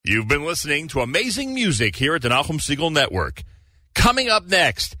You've been listening to amazing music here at the Nachum Segal Network. Coming up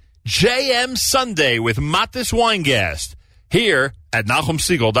next, JM Sunday with Matis Weingast here at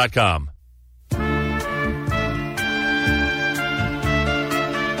NachumSegal.com.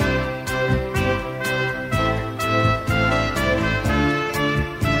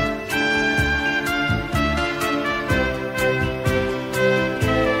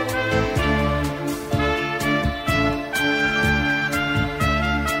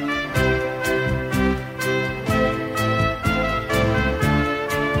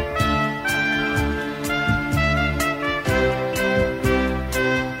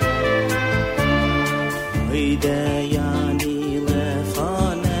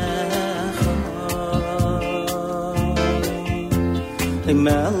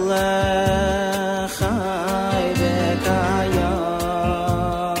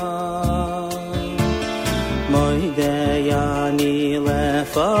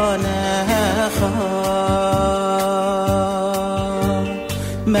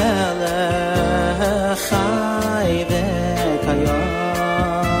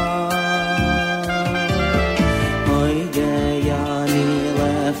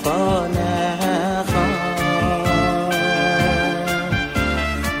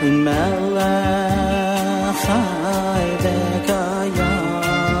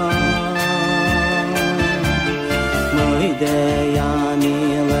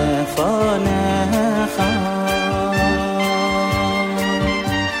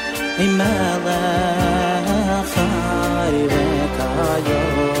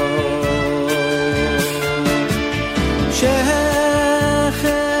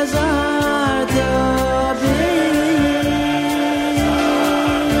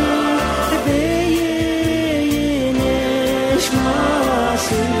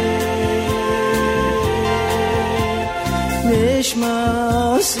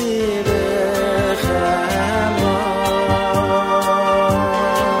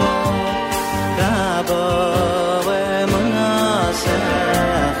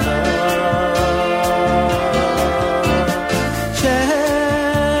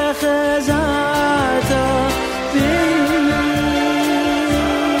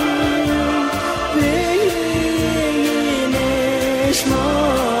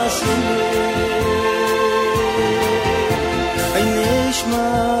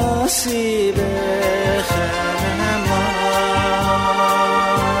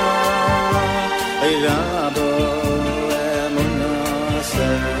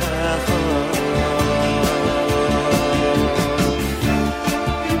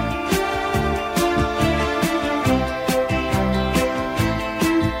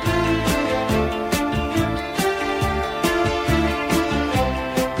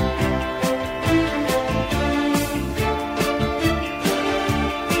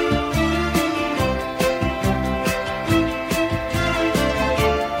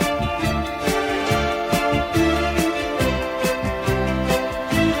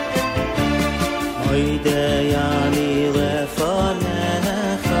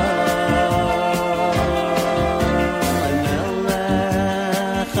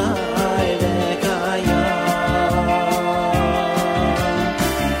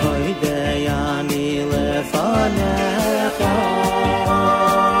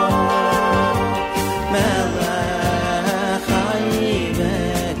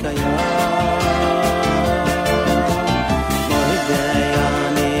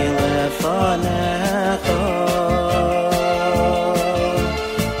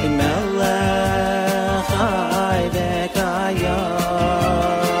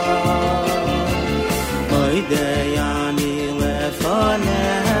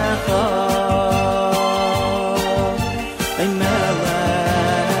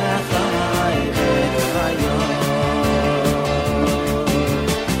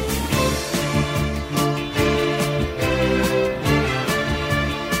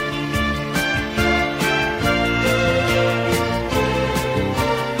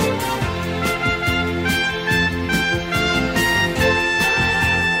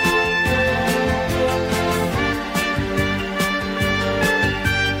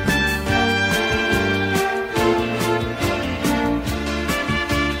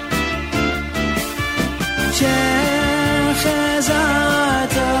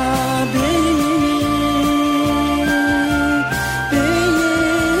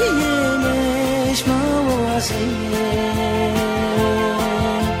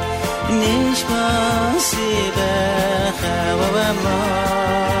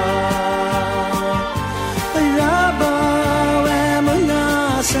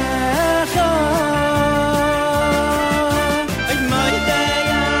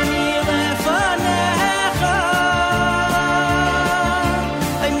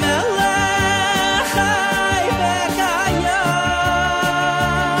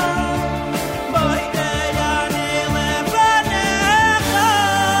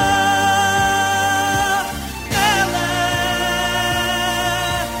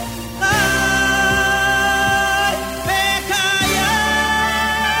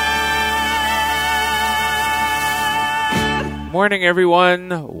 Morning,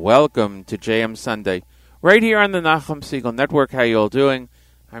 everyone. Welcome to JM Sunday, right here on the Nachum Segal Network. How you all doing?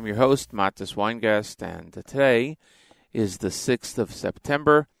 I'm your host, Matis Weingast, and today is the 6th of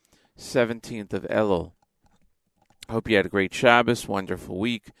September, 17th of Elul. Hope you had a great Shabbos, wonderful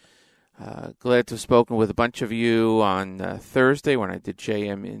week. Glad to have spoken with a bunch of you on Thursday when I did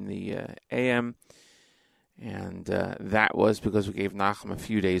JM in the AM, and that was because we gave Nachum a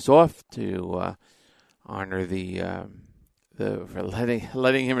few days off to honor for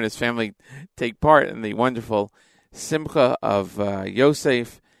letting him and his family take part in the wonderful Simcha of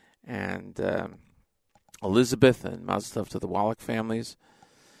Yosef and Elizabeth, and Mazel Tov to the Wallach families.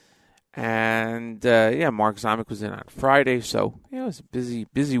 And Mark Zamek was in on Friday, so it was a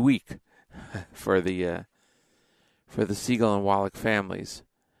busy week for the Segal and Wallach families.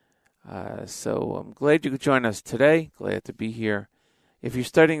 So I'm glad you could join us today. Glad to be here. If you're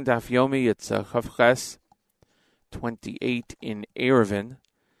studying Daf Yomi, it's Chav Ches 28 in Eruvin.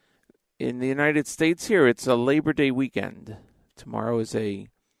 In the United States here, it's a Labor Day weekend. Tomorrow is a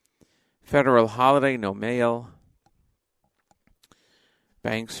federal holiday, no mail.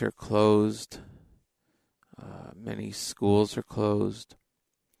 Banks are closed. Many schools are closed.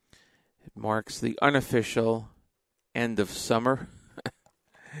 It marks the unofficial end of summer.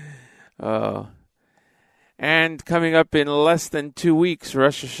 And coming up in less than 2 weeks,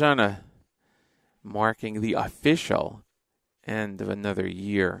 Rosh Hashanah, marking the official end of another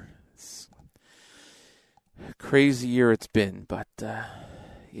year. It's a crazy year it's been, but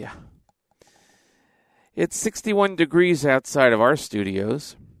yeah. It's 61 degrees outside of our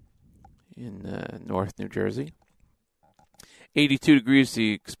studios in North New Jersey. 82 degrees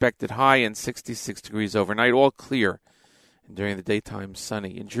the expected high, and 66 degrees overnight, all clear. And during the daytime,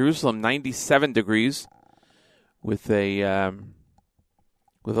 sunny. In Jerusalem, 97 degrees with a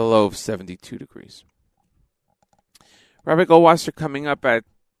low of 72 degrees. Rabbi Goldwasser coming up at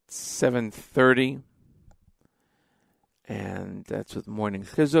 7:30, and that's with morning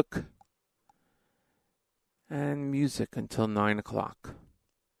chizuk and music until 9 o'clock.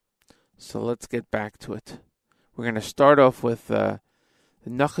 So let's get back to it. We're going to start off with the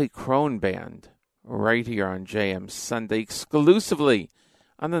Nachi Krohn Band right here on JM Sunday, exclusively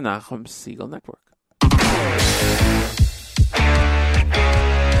on the Nachum Segal Network.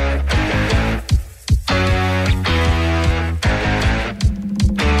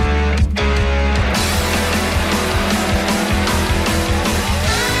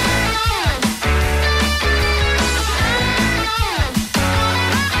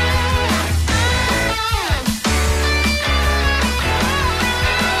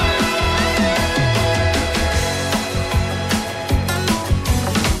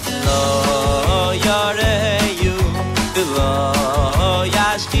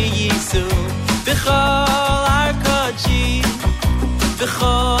 B'chol har kodshi,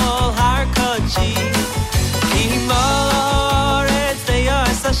 b'chol har kodshi, ki moretz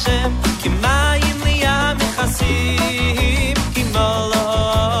deyos Hashem, ki mayim liyam mechasim, ki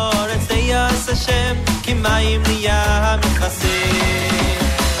moretz deyos Hashem, ki mayim liyam mechasim.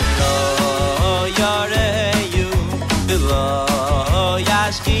 Lo yoreyu, v'lo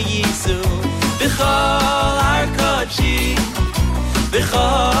yashki yisu, b'chol har kodshi,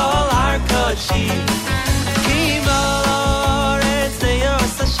 b'chol har kodshi, ki moretz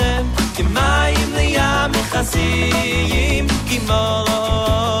deyos Hashem, ki mayim liyam mechasim, ki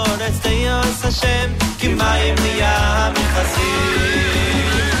moretz deyos Hashem, ki mayim liyam mechasim.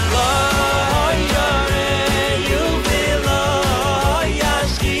 Lo yoreyu v'lo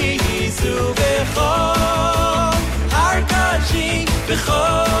yashchizu, b'chol har kodshi,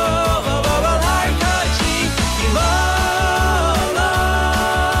 b'chol har kodshi, ki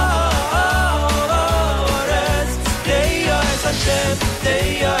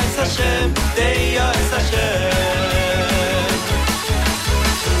Hashem, deyos Hashem.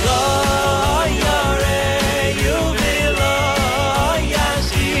 Lo yoreyu v'lo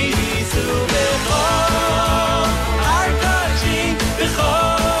yashchizu, b'chol har kodshi,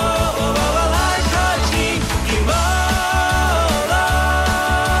 b'chol har kodshi, ki moretz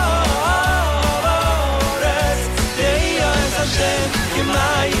deyos Hashem, ki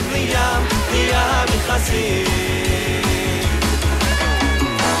mayim liyam mechasim.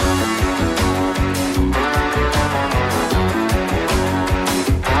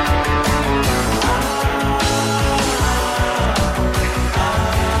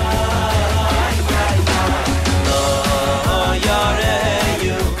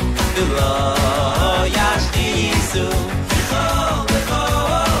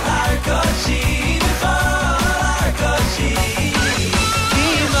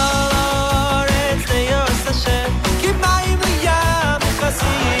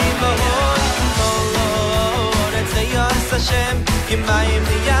 כמים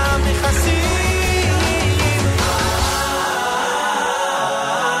לים נכנסים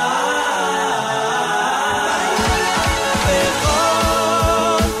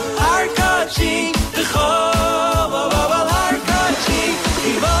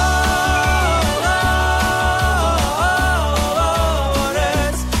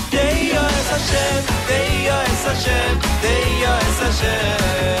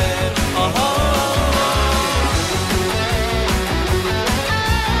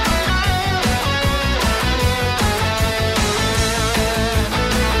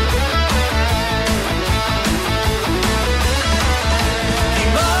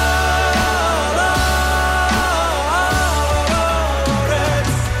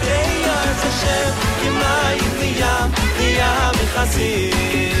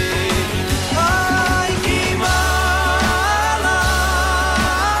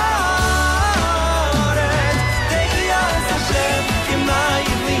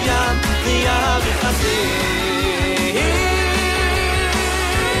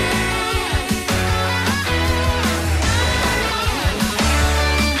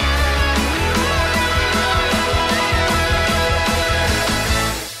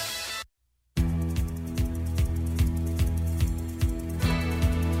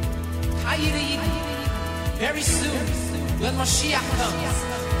Very soon, when Mashiach comes,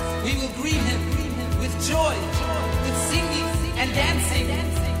 we will greet him with joy, with singing and dancing,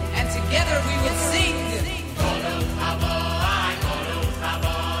 and together we will sing. Baruch Haboai, Baruch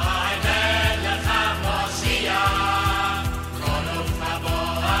Haboai, Melech HaMoshiach. Baruch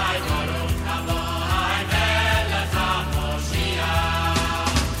Haboai, Baruch Haboai, Melech HaMoshiach.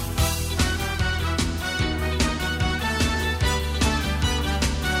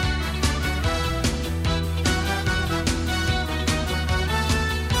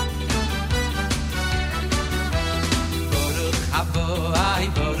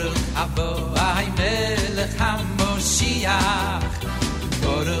 Baruch Haboai, Melech HaMoshiach.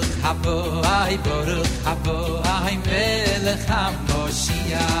 Baruch Haboai, Baruch Haboai, Melech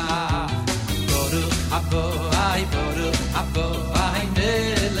HaMoshiach. Baruch Haboai, Baruch Haboai,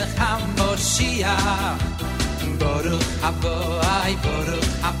 Melech HaMoshiach. Baruch Haboai, Baruch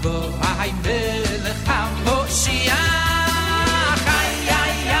Haboai, Melech HaMoshiach. Ay,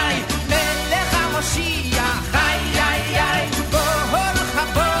 ay, ay, Melech HaMoshiach. Ay, ay, ay, Baruch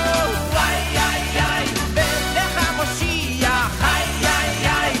Haboai, ay, ay, Melech HaMoshiach. Ay, ay,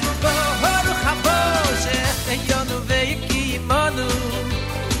 ay, Baruch Haboai. Shecheyonu ve'yikimonu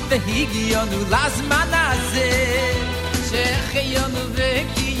ve'higiyonu lazman hazeh. Shecheyonu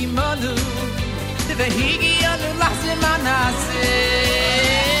ve'yikimonu ve'higiyonu lazman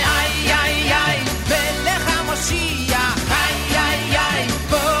hazeh. Ay, ay, ay, Melech HaMoshiach. Ay, ay, ay,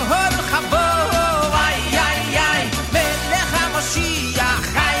 Baruch Haboai, ay, ay, Melech HaMoshiach.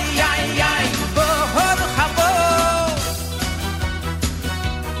 Ay, ay, ay, Baruch Haboai.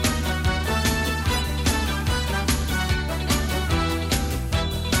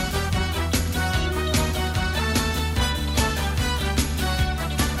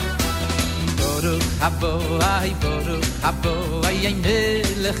 Baruch Haboai, Baruch Haboai, ay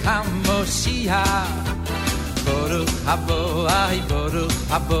Melech HaMoshiach. Baruch Haboai, Baruch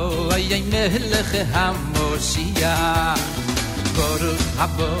Haboai, ay Melech HaMoshiach. Baruch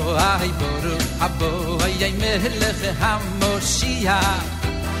Haboai, Baruch Haboai, ay Melech HaMoshiach.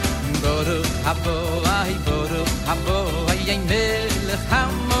 Baruch Haboai, Baruch Haboai, ay Melech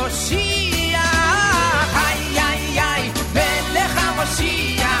HaMoshiach. Ay, ay, ay, Melech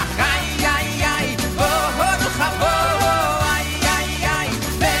HaMoshiach. Ay, ay, ay, Baruch Haboai, ay, ay,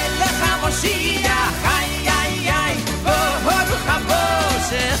 Melech HaMoshiach. Ay, ay, ay, Baruch Haboai.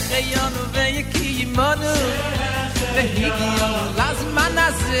 Shecheyonu ve'yikimonu ve'higiyonu lazman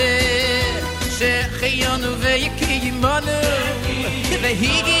hazeh. Shecheyonu ve'yikimonu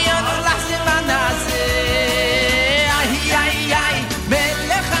ve'higiyonu lazman hazeh. Ay, ay, ay,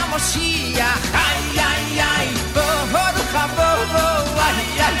 Melech HaMoshiach. Ay, ay, ay, Baruch Haboai,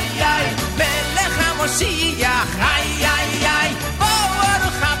 ay, ay, Melech HaMoshiach. Ay, ay, ay,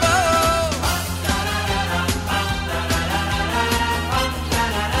 Baruch Haboai.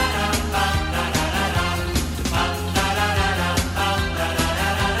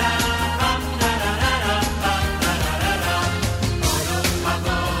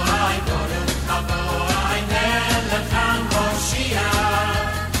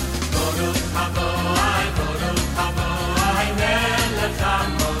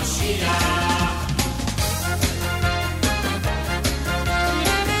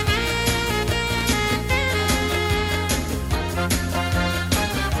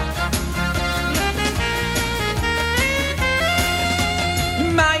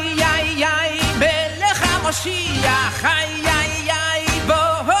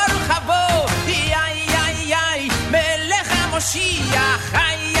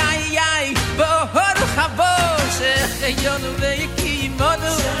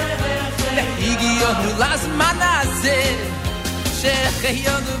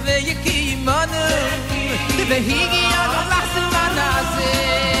 Cheyonu veyekimonu Vehigiyonu lachzumanase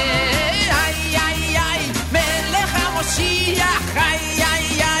Ay, ay, ay Melech HaMoshiach Ay, ay,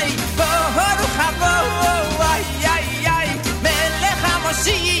 ay Bohoruch habo Ay, ay, ay Melech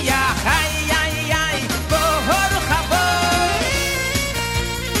HaMoshiach Ay, ay, ay Bohoruch habo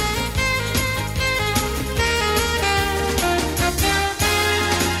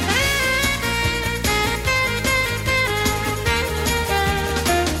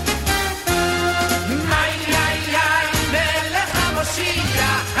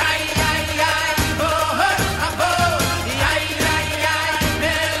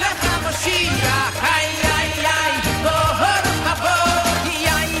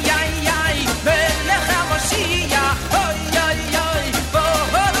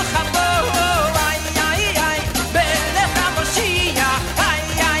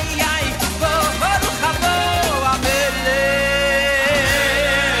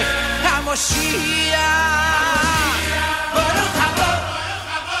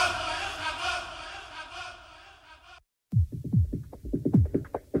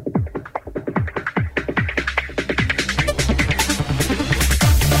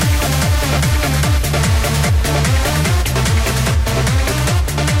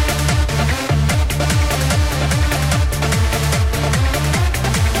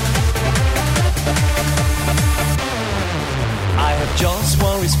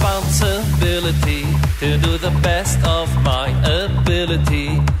to do the best of my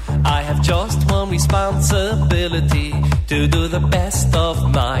ability. I have just one responsibility to do the best of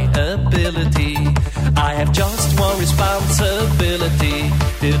my ability. I have just one responsibility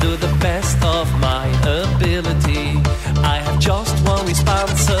to do the best of my ability. I have just one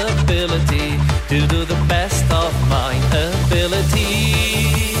responsibility to do the best of my ability.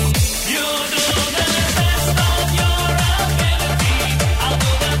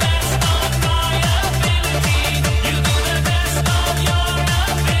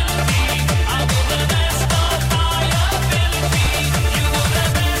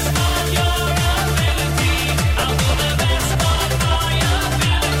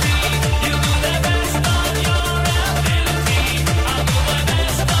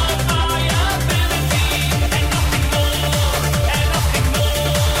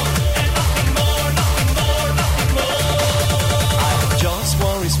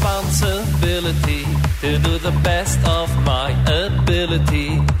 To do the best of my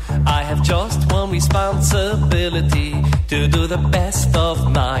ability. I have just one responsibility to do the best of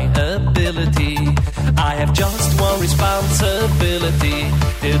my ability. I have just one responsibility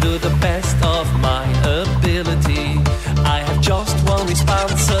to do the best of my ability. I have just one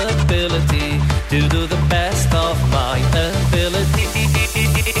responsibility to do the best of my ability.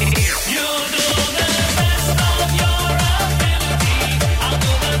 You do the best of your ability. I'll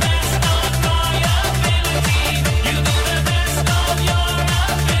do the best of my ability. You do the best of your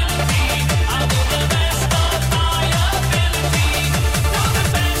ability. I'll do the best of my ability. Do the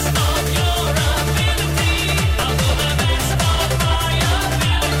best of your ability. I'll do the best of my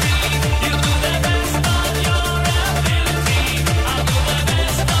ability. You do the best of your ability. I'll do the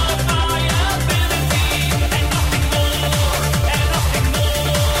best of my ability.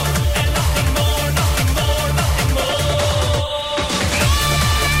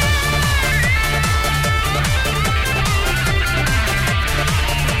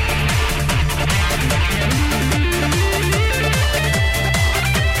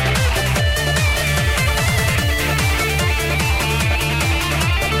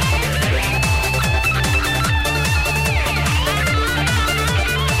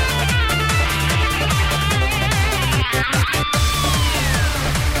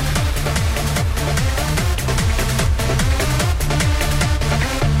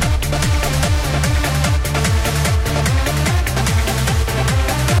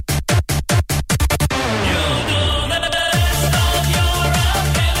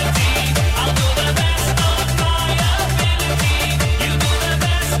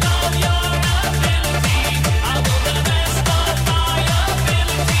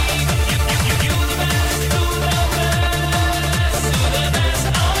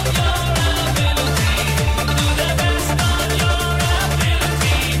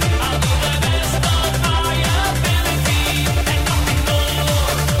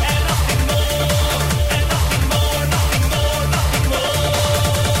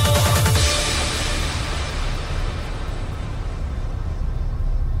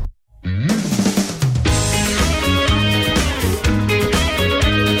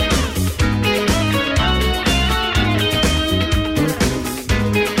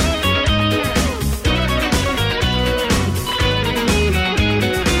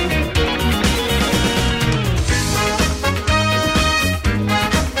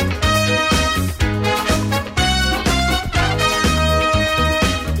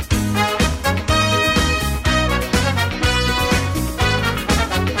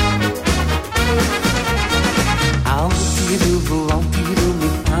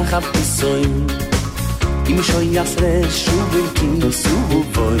 pacha pisoin im shoy yasre shuvim ki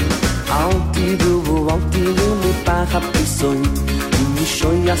suvoy altidu mi pacha pisoin im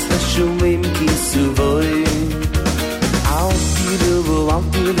shoy yasre shuvim ki suvoy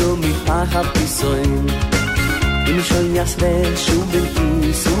altidu mi pacha pisoin im shoy yasre shuvim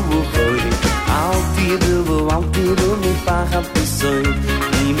ki suvoy altidu mi pacha pisoin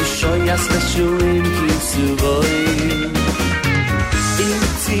im shoy yasre shuvim ki suvoy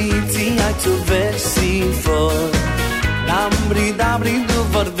Ti ai tu versi for Damri du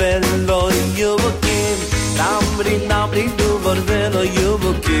vorvelo yuvokim Damri du vorvelo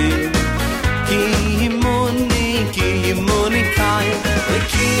yuvokim Ki muni kai Ki muni kai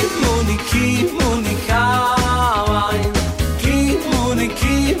Ki muni kai Ki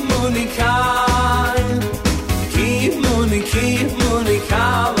muni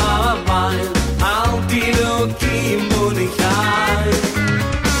kai Altidu ki muni kai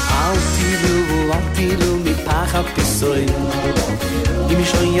Altidu mi pacha pisoy Im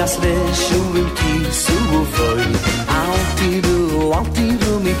shoy yasre shuvim ki suvoy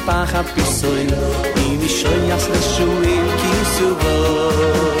Altidu mi pacha pisoy Im shoy yasre shuvim ki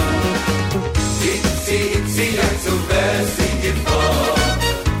suvoy Itzi ay tu versi gifo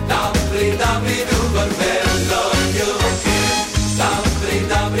Damri du vorvelo yuvokim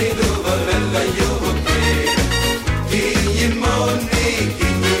Damri du vorvelo yuvokim Ki yimoni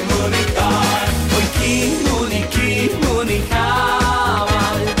kai Oy ki muni kai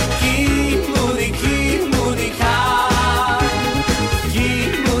Ki muni kai Ki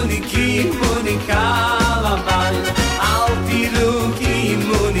muni kai Altidu ki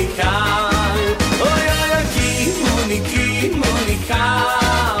muni kai Oy ki muni kai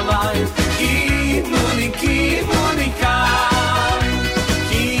Ki muni kai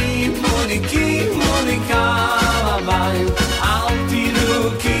Ki muni kai Altidu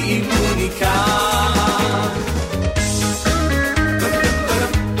ki muni kai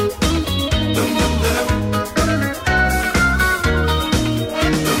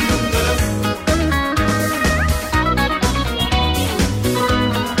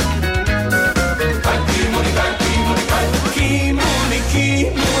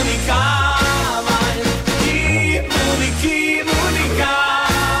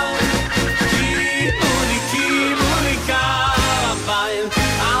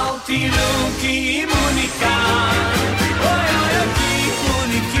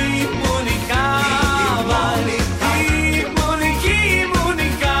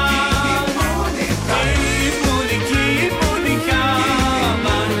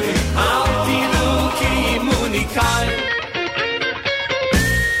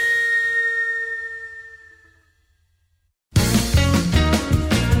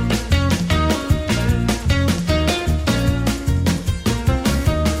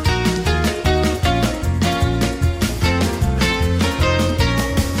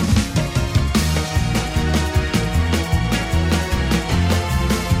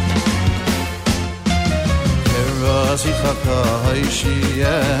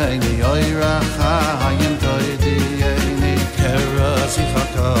Yeah.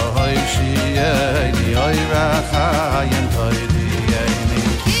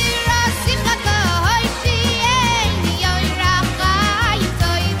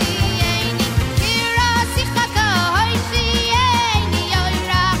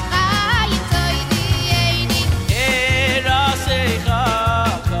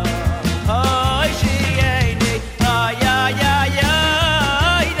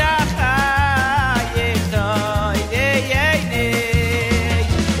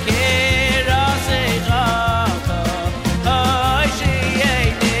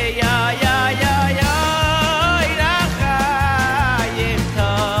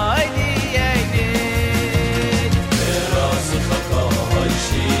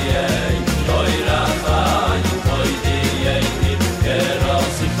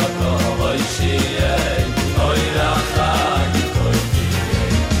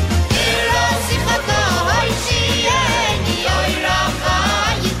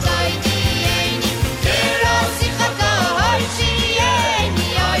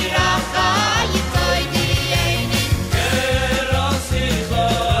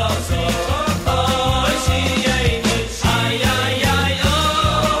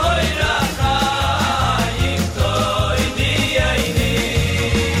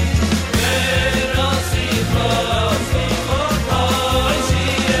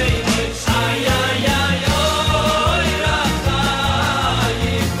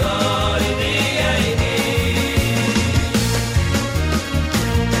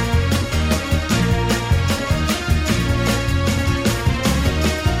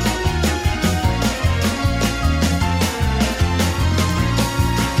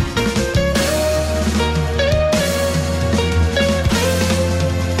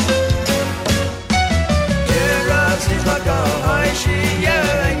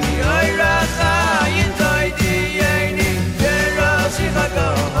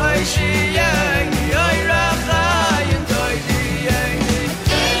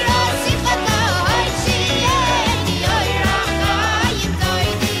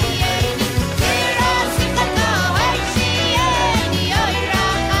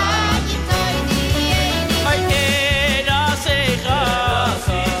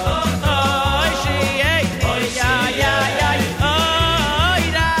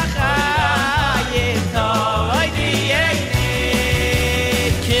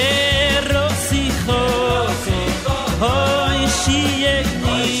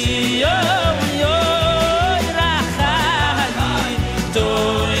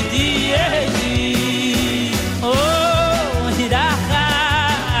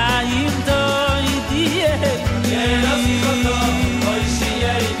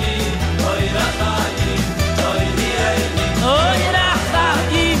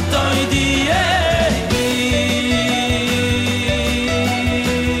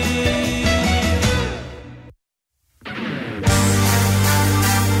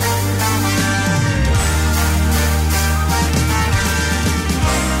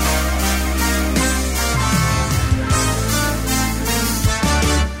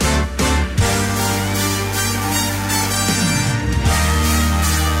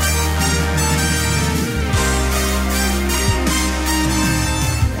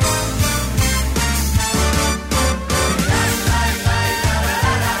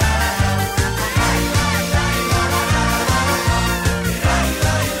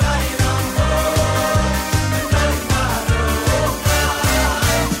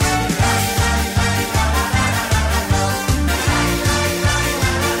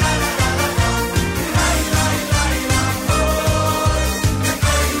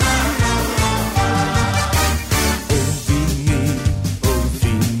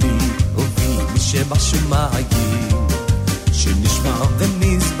 שבשמיים שנשמע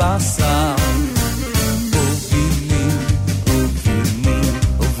ונתבשר וביני וביני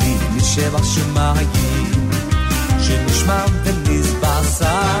וביני שבשמיים שנשמע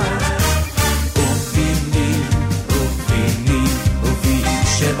ונתבשר וביני וביני וביני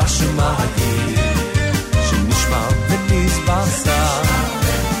שבשמיים שנשמע ונתבשר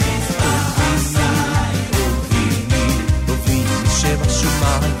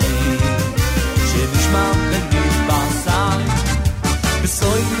שבשמיים שנשמע ונתבשר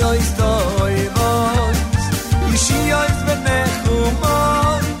בסוי יויס דוי וויס אישי יויס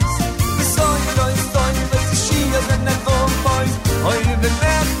ונחומויס בסוי יויס דוי וויס אישי יויס ונחומויס אוי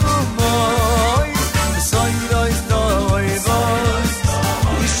ונחומויס בסוי יויס דוי וויס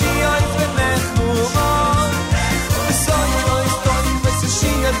אישי יויס ונחומויס בסוי יויס דוי וויס אישי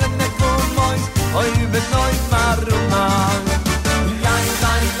יויס ונחומויס אוי ונוי מרומויס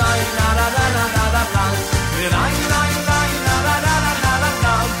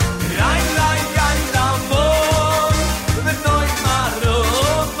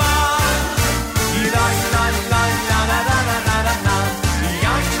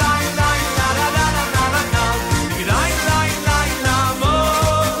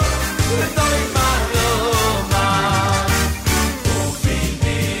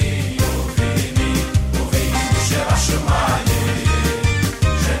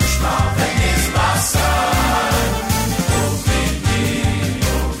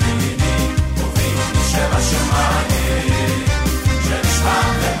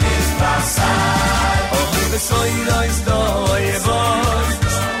soy lo estoy vos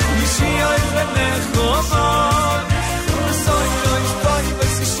y si hoy vengo vos soy lo estoy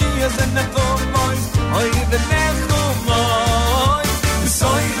vos y si es en el vos hoy vengo vos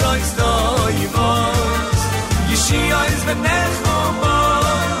soy lo estoy vos y si hoy vengo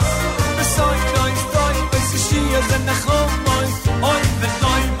vos soy lo estoy vos y si es en el vos hoy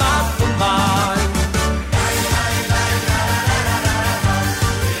vengo más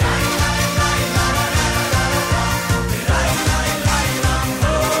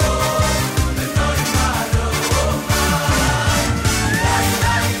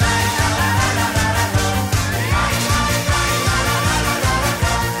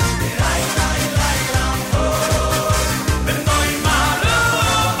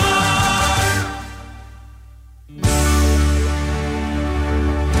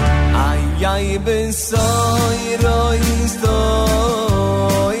ben soy roistoy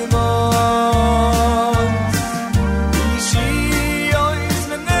mos y si hoy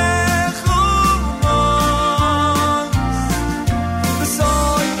venejumos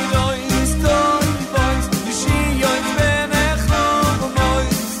soy roistoy mos y si hoy venejumos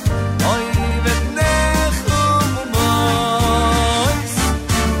hoy venejumos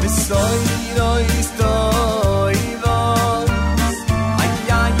soy roistoy mos ay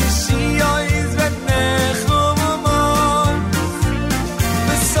ay si hoy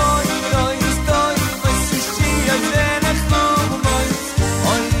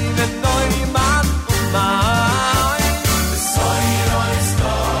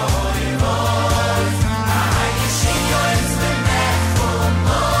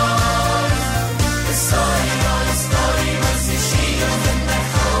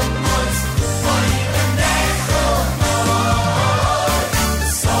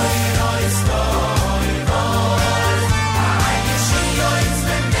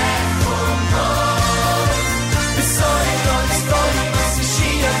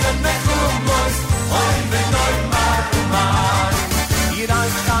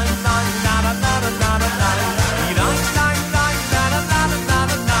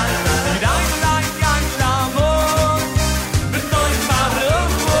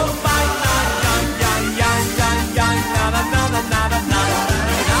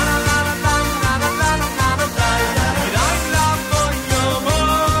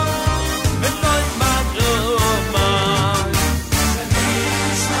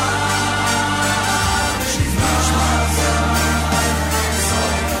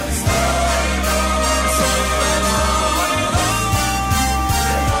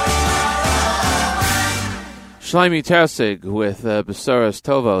Shlomi Tausig with Besoros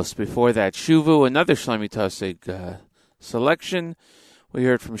Tovos. Before that, Shuvu, another Shlomi Tausig selection. We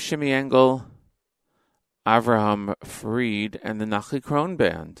heard from Shimmy Engel, Avraham Fried, and the Nachli Kron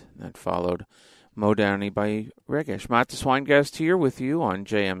Band. That followed Modani by Regesh. Matis Weingast here with you on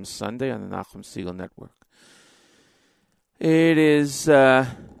JM Sunday on the Nachum Segal Network. It is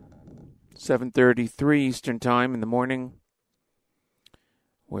 7:33 Eastern Time in the morning,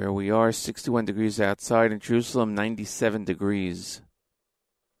 where we are, 61 degrees outside in Jerusalem, 97 degrees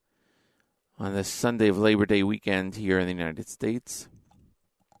on this Sunday of Labor Day weekend here in the United States.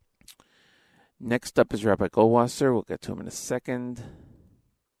 Next up is Rabbi Goldwasser. We'll get to him in a second.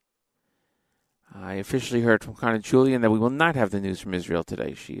 I officially heard from Connie Julian that we will not have the news from Israel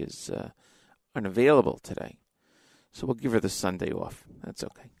today. She is unavailable today. So we'll give her the Sunday off. That's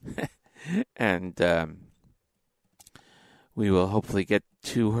okay. And we will hopefully get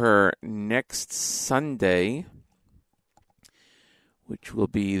to her next Sunday, which will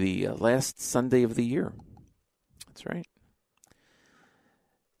be the last Sunday of the year. That's right.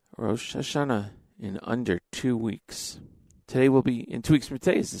 Rosh Hashanah in under 2 weeks. Today will be, in 2 weeks from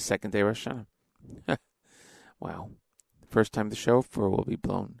today, is the second day of Rosh Hashanah. Wow. First time the shofar will be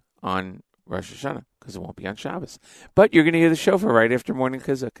blown on Rosh Hashanah, because it won't be on Shabbos. But you're going to hear the shofar right after Morning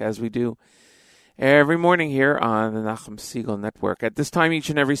Chizuk, as we do every morning here on the Nachum Segal Network. At this time, each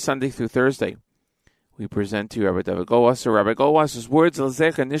and every Sunday through Thursday, we present to you Rabbi David Goldwasser. Rabbi Goldwasser's words,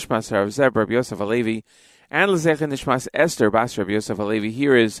 L'zecha Nishmas Rav Zeb, Rabbi Yosef Alevi, and L'zecha Nishmas Esther Bas Rabbi Yosef Alevi.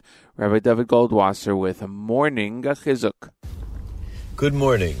 Here is Rabbi David Goldwasser with a Morning Chizuk. Good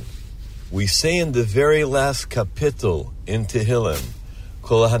morning. We say in the very last kapitel in Tehillim,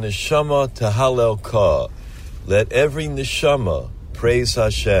 Kol HaNeshama Tahalel Ka, let every neshama praise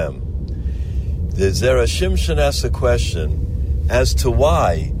Hashem. The Zera Shimshon asks a question as to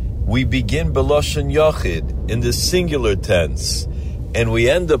why we begin B'Loshen Yochid in the singular tense, and we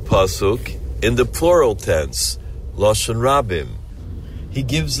end the pasuk in the plural tense, Loshen Rabim. He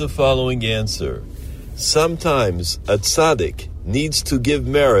gives the following answer. Sometimes a tzaddik needs to give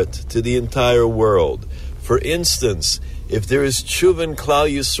merit to the entire world. For instance, if there is tshuva in Klal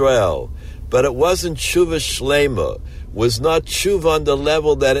Yisrael, but it wasn't tshuva shlema, was not tshuva on the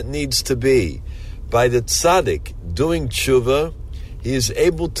level that it needs to be, by the tzaddik doing tshuva, he is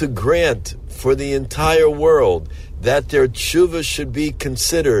able to grant for the entire world that their tshuva should be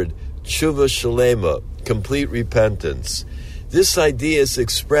considered tshuva shlema, complete repentance. This idea is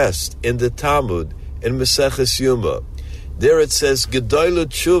expressed in the Talmud in Maseches Yuma. There it says, Gedoylu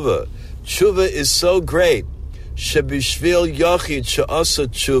tshuva. Tshuva is so great. Shebishvil yachid she'asa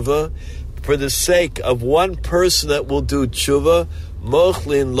tshuva. For the sake of one person that will do tshuva,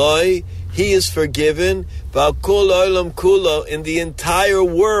 mochlin loy, he is forgiven. V'al kol olam kulo, in the entire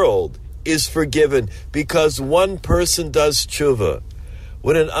world is forgiven because one person does tshuva.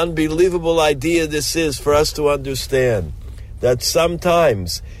 What an unbelievable idea this is for us to understand. That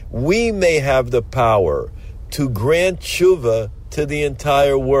sometimes we may have the power to grant tshuva to the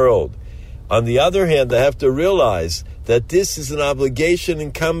entire world. On the other hand, I have to realize that this is an obligation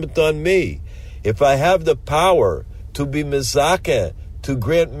incumbent on me. If I have the power to be mezakeh, to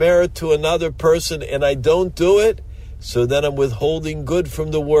grant merit to another person, and I don't do it, so then I'm withholding good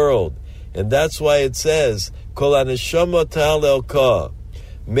from the world. And that's why it says, Kol HaNeshama Tahalel Ka.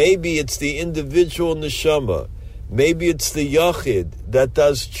 Maybe it's the individual neshama. Maybe it's the yachid that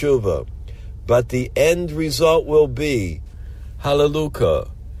does tshuva. But the end result will be, hallelujah,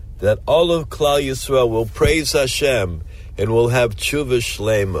 that all of Klal Yisrael will praise Hashem and will have tshuva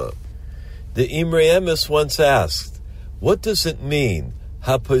shlema. The Imrei Emes once asked, what does it mean,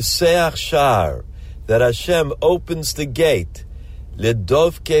 haposeach shar, that Hashem opens the gate,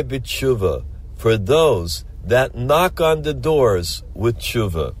 ledovke b'tshuva, for those that knock on the doors with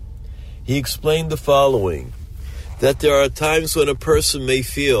tshuva? He explained the following, that there are times when a person may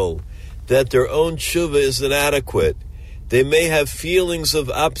feel that their own tshuva is inadequate. They may have feelings of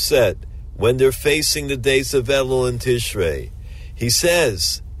upset when they're facing the days of Elul and Tishrei. He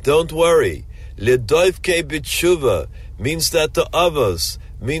says, don't worry. Ledoivke b'tshuva means that the avos,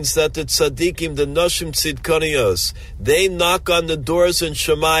 means that the tzaddikim, the noshim tzidkonios, they knock on the doors in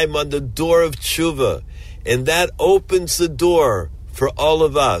Shemaim, on the door of tshuva, and that opens the door for all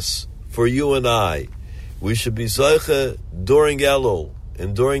of us, for you and I. We should be zoche during Elul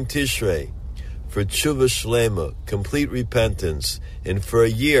and during Tishrei for tshuva shlema, complete repentance, and for a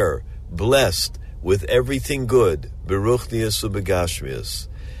year blessed with everything good, beruchnius ubegashmius.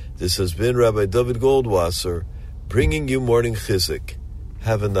 This has been Rabbi David Goldwasser bringing you Morning Chizuk.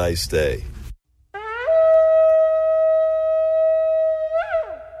 Have a nice day.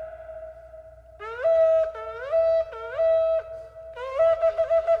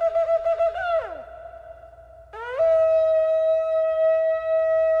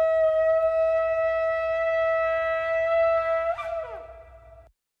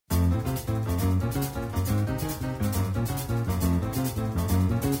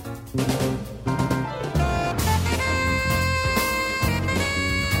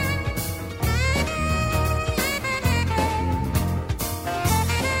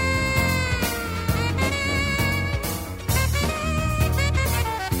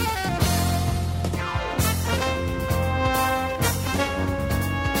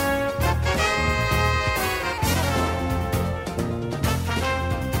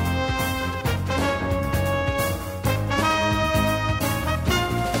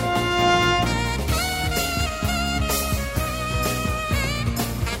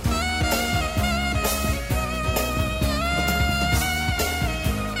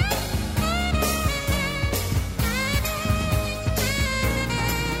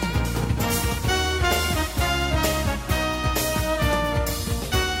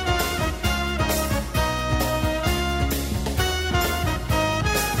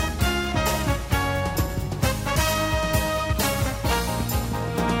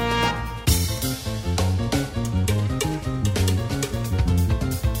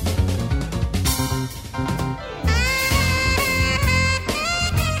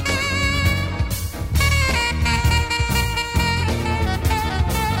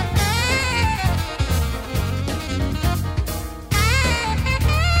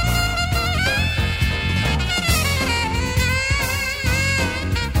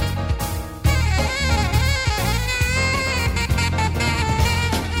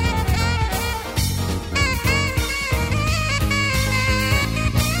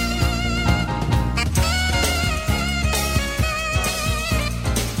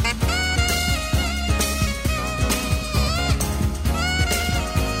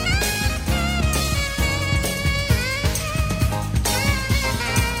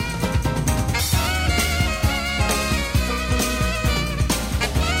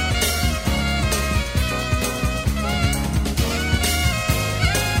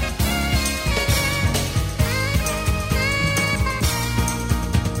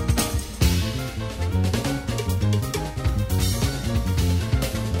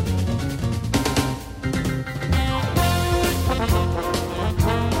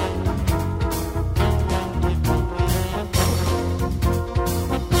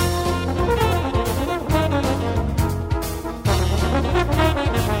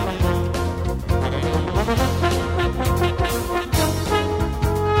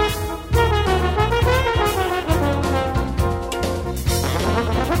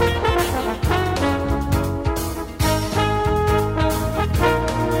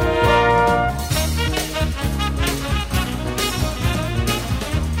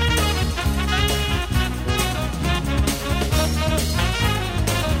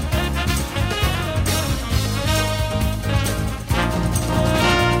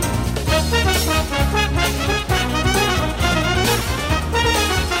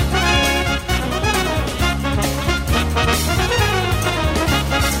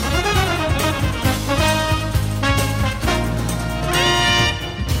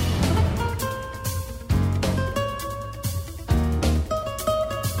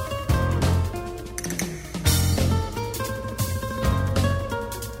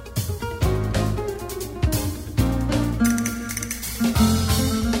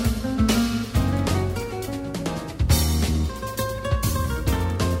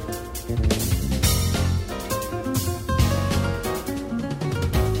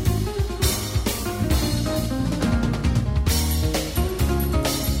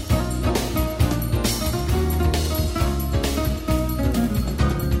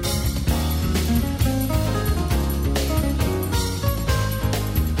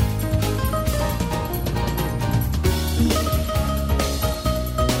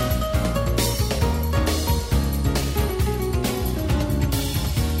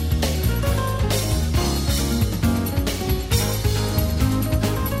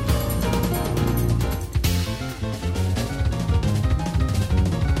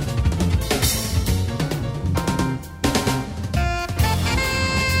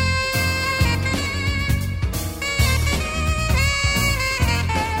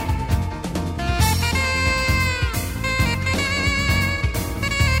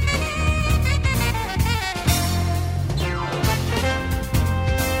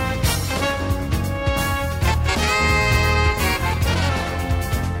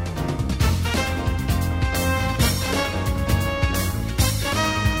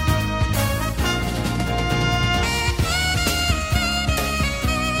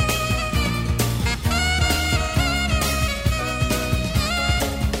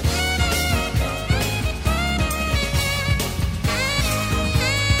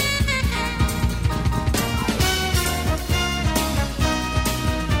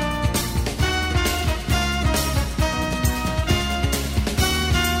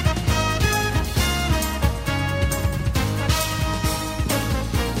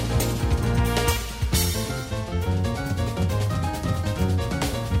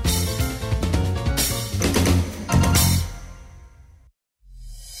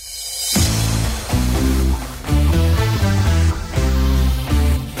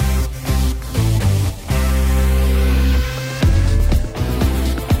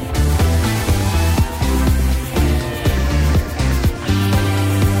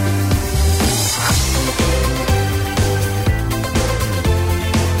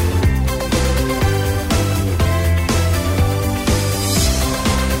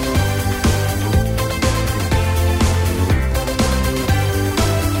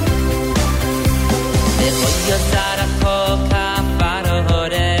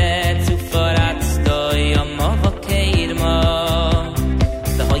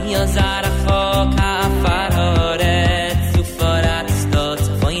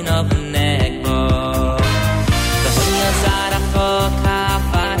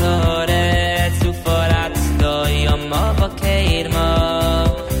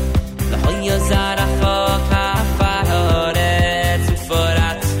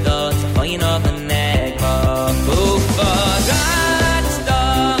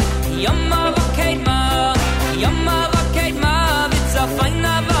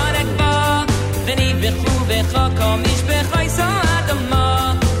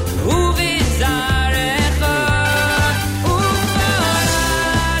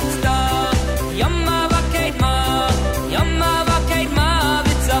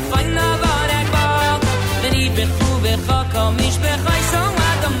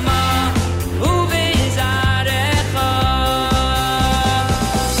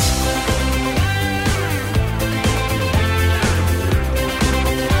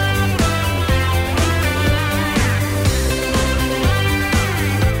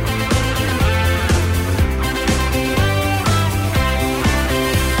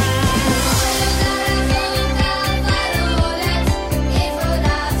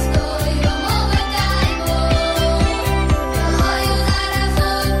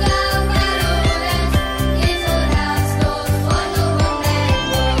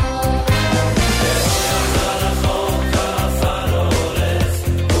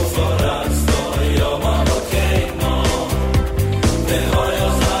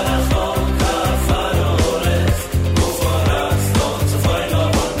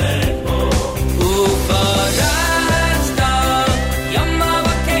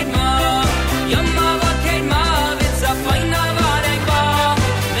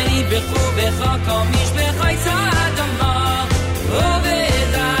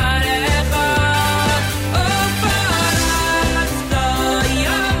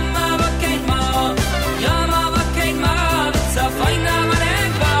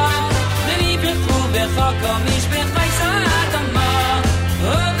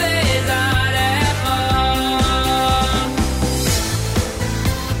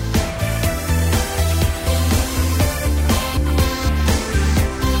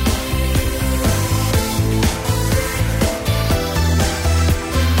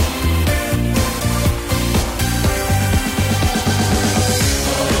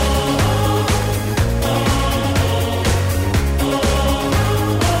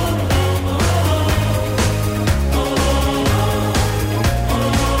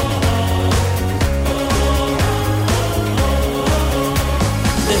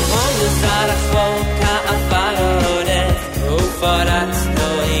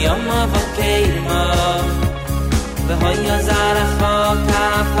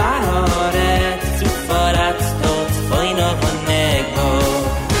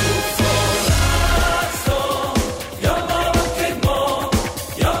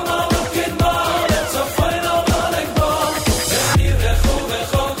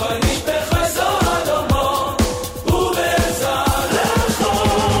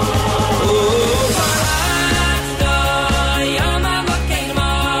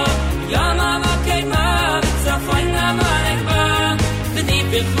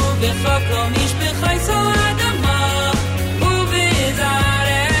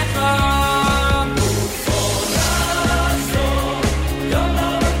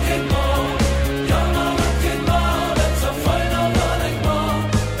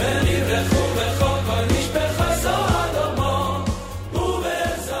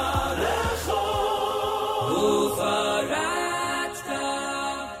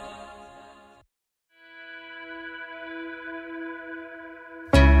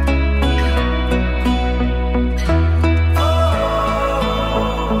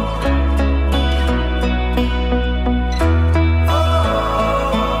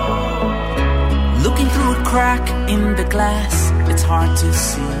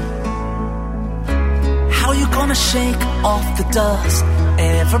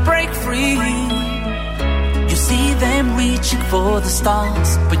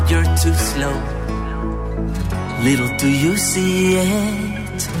 Little do you see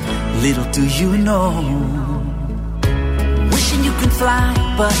it, little do you know. Wishing you can fly,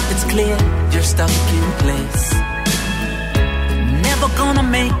 but it's clear you're stuck in place. Never gonna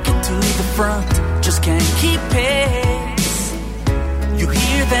make it to the front, just can't keep pace. You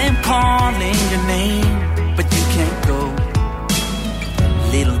hear them calling your name, but you can't go.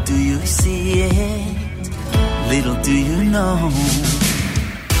 Little do you see it, little do you know.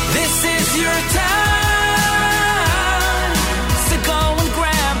 This is your time.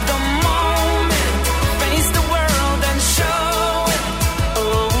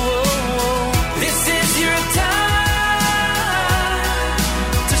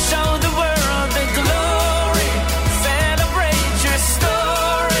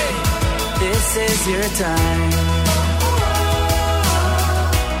 Your time.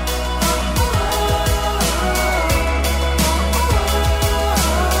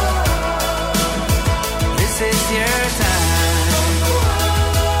 This is your time.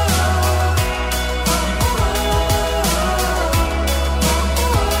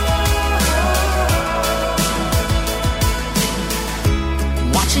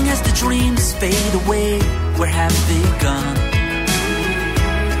 Watching as the dreams fade away, where have they gone?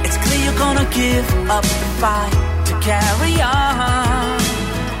 You're gonna give up the fight to carry on.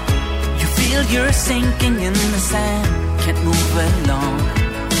 You feel you're sinking in the sand, can't move along.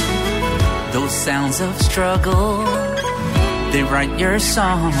 Those sounds of struggle, they write your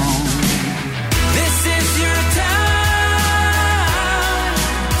song. This is your time,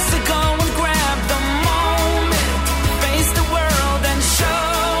 so go and grab the moment, face the world and show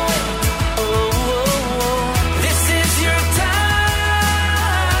it. Oh, this is your time.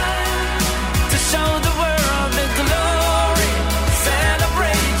 Show the world the glory,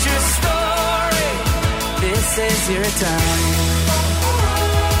 celebrate your story. This is your time.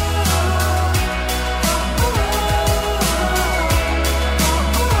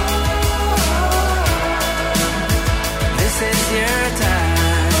 This is your time.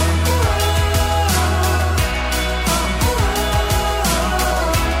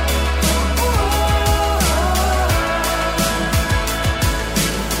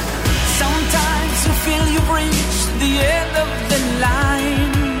 Sometimes you feel you've reached the end of the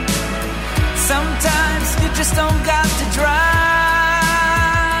line. Sometimes you just don't got to drive.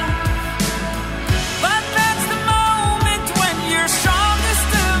 But that's the moment when you're strongest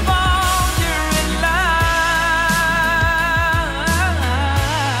of all. You're in line.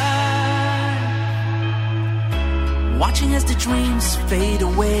 Watching as the dreams fade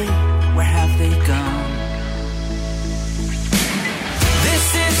away, where have they gone?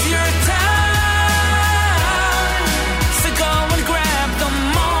 This is your time, so go and grab the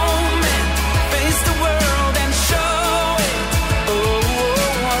moment, face the world and show it. Oh,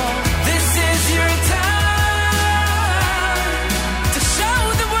 this is your time to show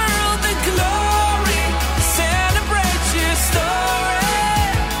the world the glory, celebrate your story.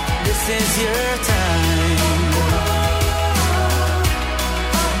 This is your time.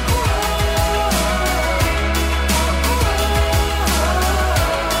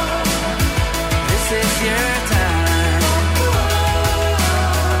 This is your time.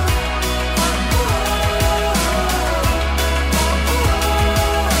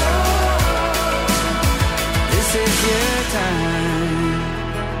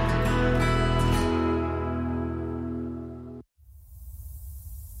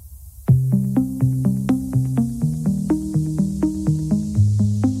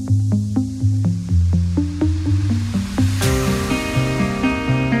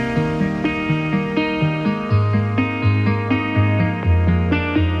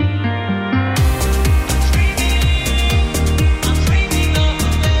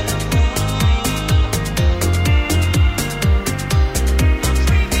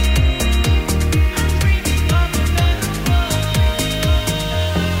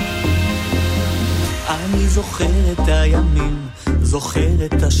 זוכר את הימים, זוכר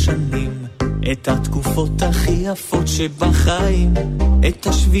את השנים, את התקופות הכי יפות שבחיים, את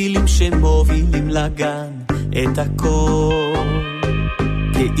השבילים שמובילים לגן, את הכל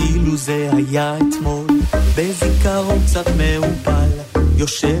כאילו זה היה אתמול. בזיכרון קצת מעופל,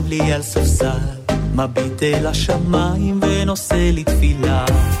 יושב לי על ספסל, מביט אל השמיים ונושא לי תפילה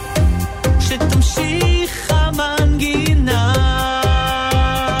שתמשיך המנגינה.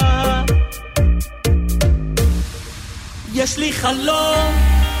 יש לי חלום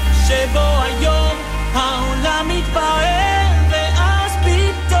שבו היום העולם מתבהר, ואז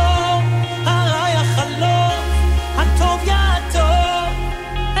פתאום הרע יחלוף, הטוב יעטוף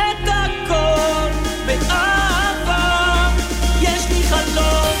את הכל באהבה. יש לי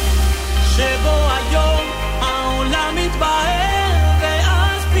חלום שבו היום העולם מתבהר,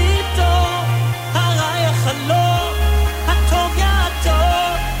 ואז פתאום הרע יחלוף, הטוב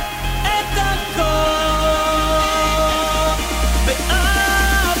יעטוף את הכל.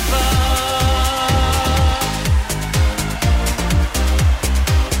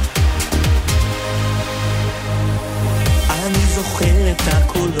 זוכר את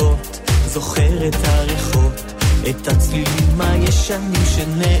הקולות, זוכר את הריחות, את הצלילים הישנים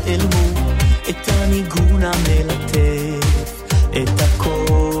שנעלמו, את הניגון המלטף, את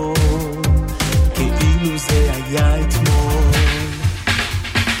הכל כאילו זה היה אתמול.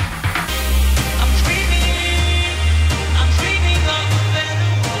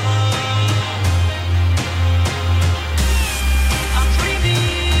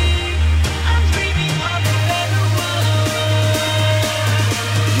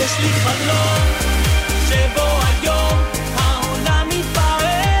 יש לי חלום שבו היום העולם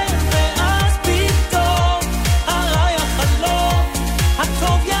מתבהר, ואז פתאום הרע יחלוף,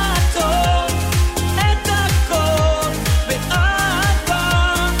 הטוב יעטוף את הכל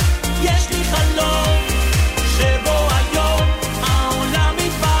באהבה. יש לי חלום שבו היום העולם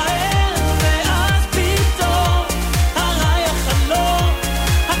מתבהר, ואז פתאום הרע יחלוף,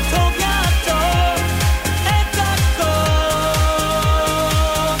 הטוב יעטוף את הכל.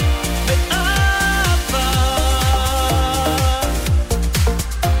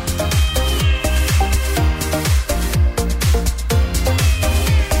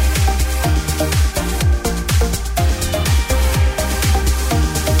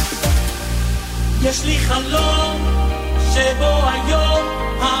 יש לי חלום שבו היום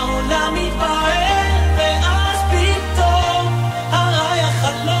העולם מתבהר, ואז פתאום הרע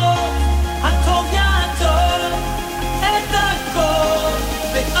יחלוף, הטוב יעטוף את הכל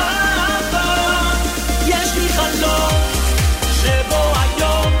באהבה. יש לי חלום שבו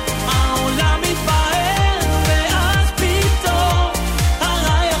היום העולם מתבהר, ואז פתאום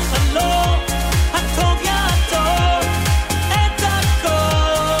הרע יחלוף, הטוב יעטוף את הכל.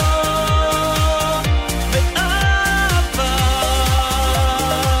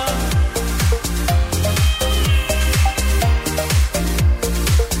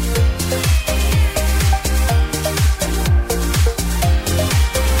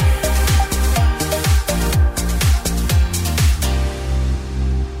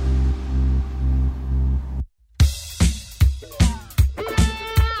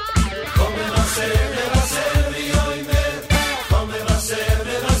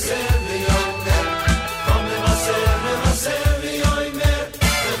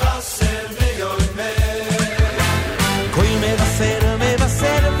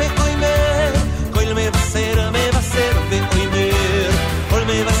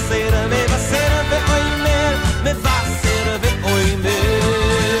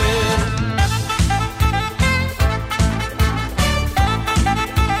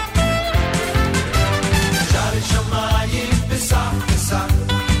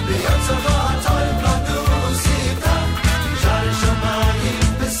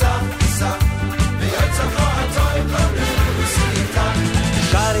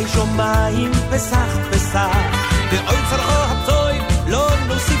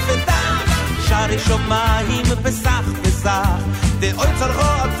 שומעים פסח פסח ואוי צרכו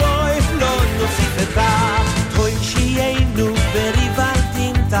הטוי לא נוסיף אתך טוי שיינו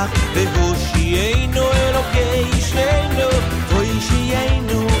בריבלתים תח והושיענו אלוקי שנינו טוי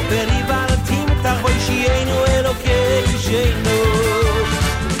שיינו בריבלתים תח והושיענו אלוקי שנינו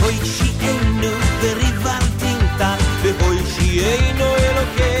טוי שיינו בריבלתים תח והושיענו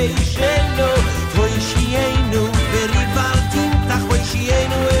אלוקי שנינו טוי שיינו בריבלתים תח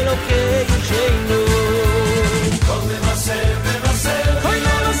והושיענו אלוקי שנינו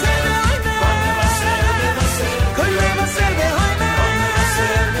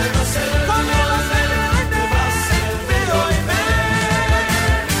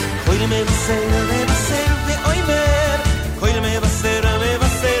מבשר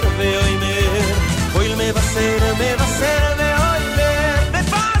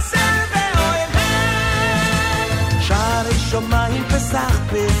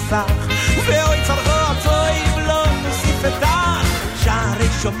פסח ואוי צלחו הצויב לא נוסיף אתך שערי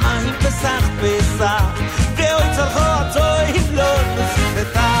שמיים פסח פסח ואוי צלחו הצויב לא נוסיף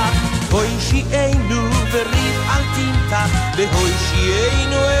אתך אוי שיענו וריב אל תמתח והוי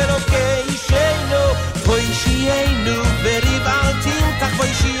שיענו אלוקי שינו אוי שיענו וריב אל תמתח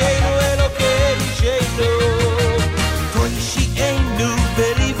ואוי שיענו אלוקי שינו אוי שיענו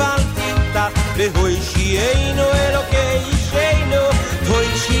וריב אל תמתח והוי שיענו אלוקי שינו אוי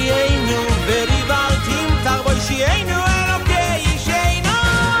שיענו וריב אל תמתח ואוי שיענו אלוקי שינו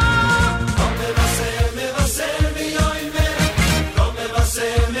kom מבשר ביומר kom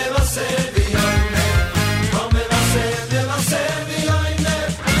מבשר ביומר kom מבשר ביומר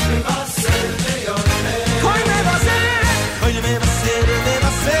מבשר ביומר kom מבשר ביומר kom מבשר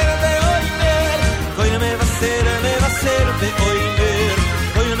ביומר kom מבשר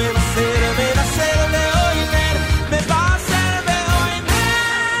ביומר מבשר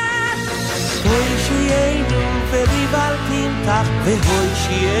ביומר אוי שיענו וריב אל תמתח והוי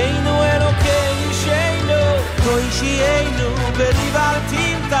שיענו אלוקי שינו אוי שיענו וריב אל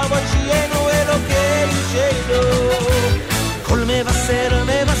תמתח ואוי שיענו אלוקי שינו כל מבשר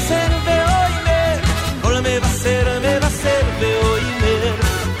ואוימר כל מבשר ואוימר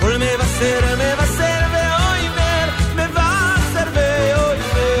כל מבשר ואוימר מבשר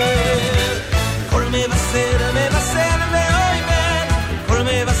ואוימר כל מבשר ואוימר כל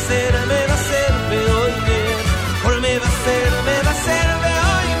מבשר ואוימר כל מבשר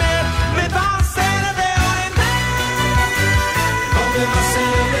ואוימר מבשר ואוימר כל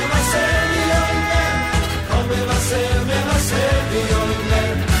מבשר ואוימר כל מבשר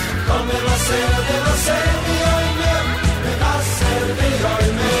ואוימר כל מבשר ואוימר מבשר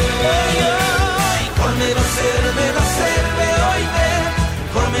ואוימר כל מבשר ואוימר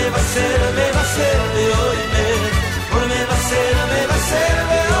כל מבשר ואוימר כל מבשר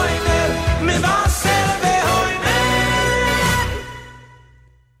ואוימר מבשר ואוימר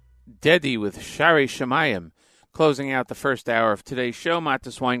Dedi with Shari Shemayim, closing out the first hour of today's show.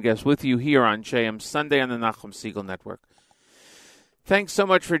 Matis Weingast with you here on JM Sunday on the Nachum Siegel Network. Thanks so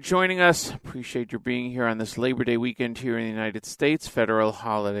much for joining us. Appreciate your being here on this Labor Day weekend here in the United States. Federal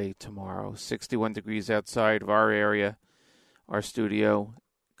holiday tomorrow. 61 degrees outside of our area, our studio.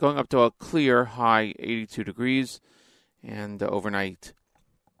 Going up to a clear high 82 degrees. And overnight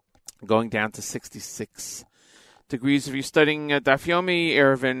going down to 66 degrees. If you're studying Daf Yomi,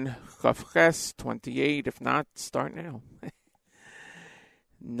 Erevin Chafches, 28. If not, start now.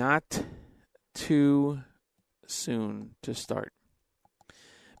 Not too soon to start.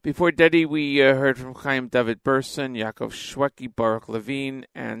 Before Dedi, we heard from Chaim David Burson, Yaakov Shweki, Baruch Levine,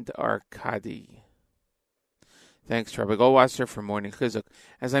 and Arkady. Thanks to Rabbi Goldwasser for morning chizuk.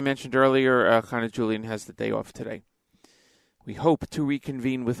 As I mentioned earlier, Chana Julian has the day off today. We hope to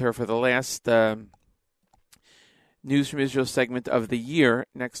reconvene with her for the last News from Israel segment of the year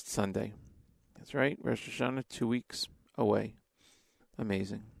next Sunday. That's right, Rosh Hashanah, 2 weeks away.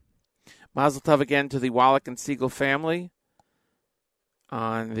 Amazing. Mazel tov again to the Wallach and Siegel family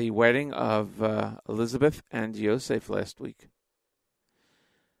on the wedding of Elizabeth and Yosef last week.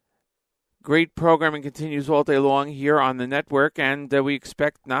 Great programming continues all day long here on the network, and we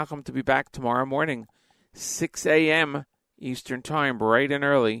expect Nachum to be back tomorrow morning, 6 a.m. Eastern Time, bright and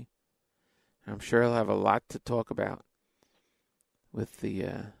early. I'm sure he'll have a lot to talk about with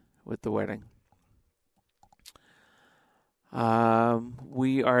the wedding.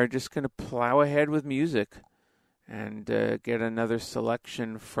 We are just going to plow ahead with music and get another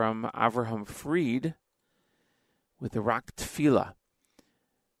selection from Avraham Fried with the Rock Tefillah.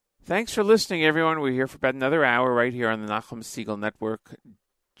 Thanks for listening, everyone. We're here for about another hour right here on the Nachum Siegel Network,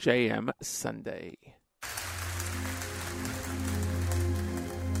 JM Sunday.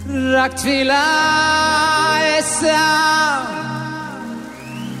 רק תפילה אשא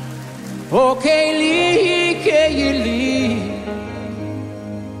או כלי כלי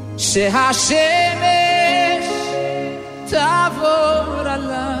שהשמש תעבור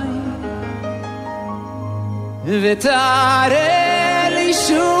עליי ותראה לי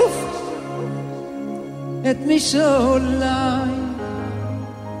שוב את משעולי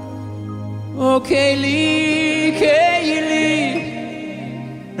או כלי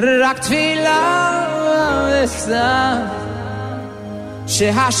רק תפילה אשא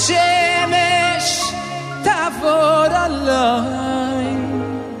שהשמש תעבור עליי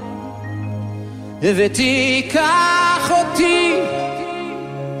ותיקח אותי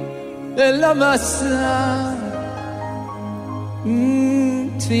אל המסע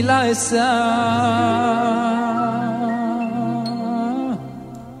תפילה אשא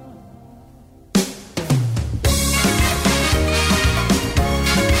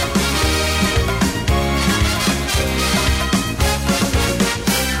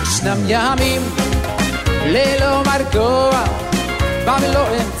ישנם ימים ללא מרגוע ולא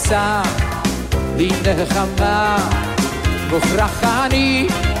אמצע לי נחמה מוכרח אני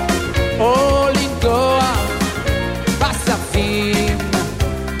או לנגוע בספים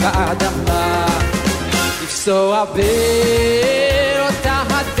באדמה לפסוע באותה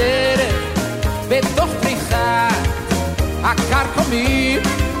הדרך בתוך פריחת הקרקומים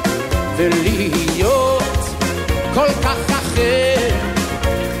ולהיות כל כך אחר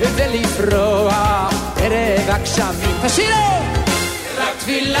ולפרוח ערב הגשמים תשירו רק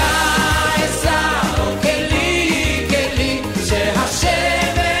תפילה אשא כלי כלי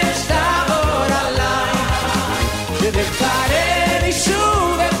שהשמש תעבור עליי ונפטרר לי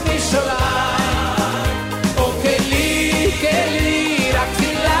שוב את משעולי או כלי כלי רק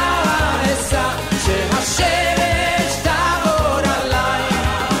תפילה אשא שהשמש תעבור עליי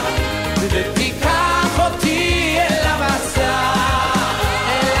ותיקח אותי אל המסע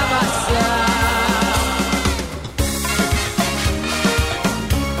אל המסע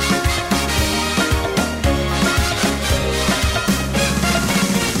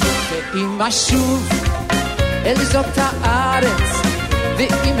ואם אשוב אל זאת הארץ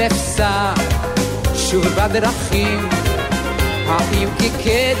ואם אפסע שוב בדרכים האם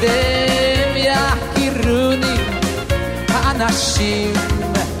כקדם יכירוני האנשים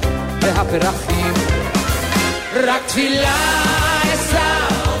והפרחים רק תפילה אשא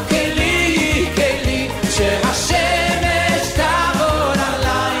כלי כלי שהשמש תעבור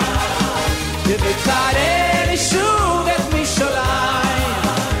עליי ותראה לי שוב את משעולי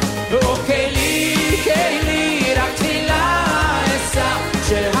או כלי כלי רק תפילה אשא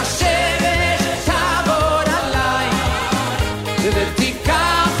שהשמש תעבור עליי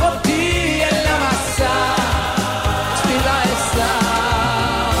ותיקח אותי אל המסע תפילה אשא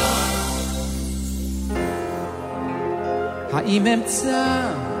האם אמצא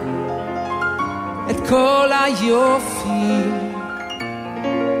את כל היופי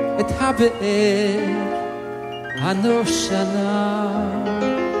את הבאר הנושנה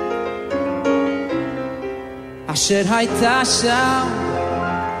אשר הייתה שם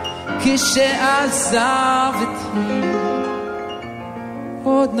כשעזבתי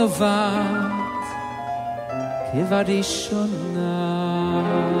עוד נובעת כבראשונה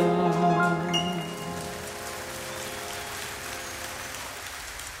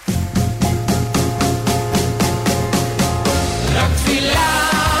רק תפילה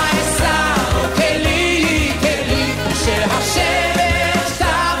אשא כלי כלי שהשמש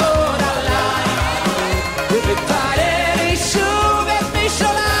תעבור עליי ותראה לי שוב את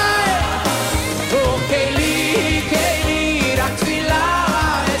משעולי או כלי כלי רק תפילה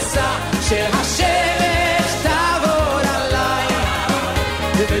אשא שהשמש תעבור עליי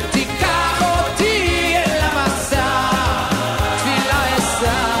ותיקח אותי אל המסע תפילה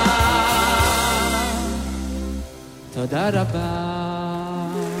אשא תודה רבה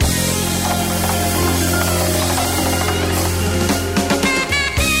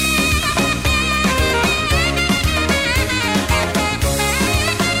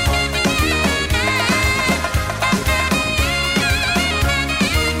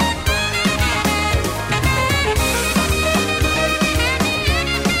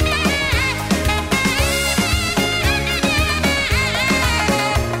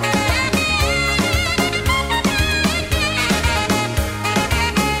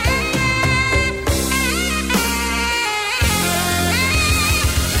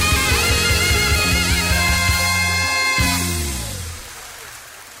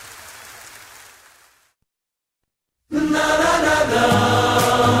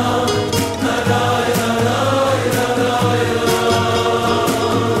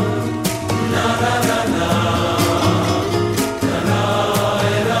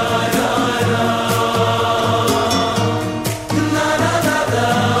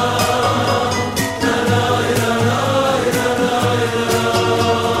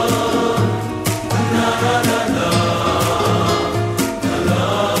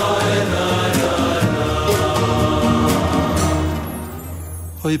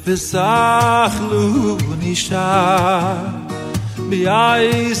Oy pesach lu nisha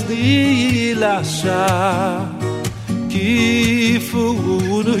bi'ayz li lasha kifu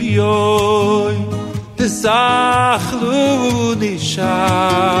yoy pesach lu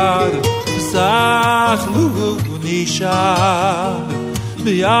nisha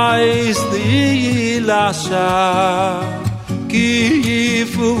bi'ayz li lasha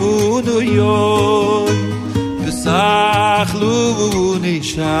kifu yoy pesach lu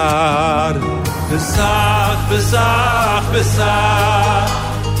nishar pesach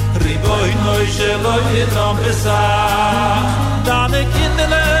riboy noy shelo yedom pesach dane Deine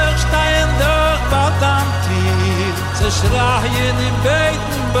Kinderlech stehen durch verdammt dir, sie schreien im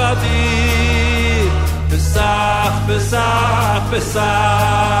Beten bei dir. Besach, besach,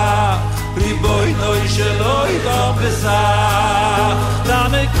 besach, Ribono Sheloi lo besach.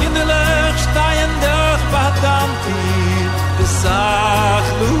 Deine Kinderlech stehen durch verdammt dir, besach,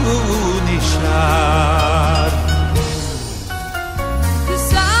 lu nishar.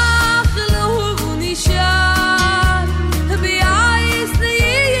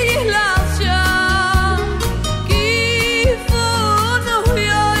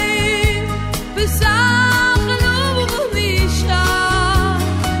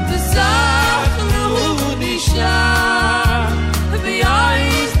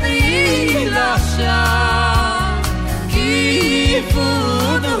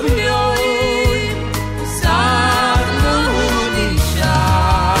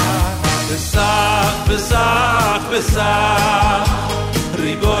 Besach,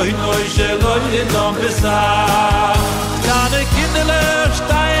 Ribono Sheloi lo besach. Deine Kinderlech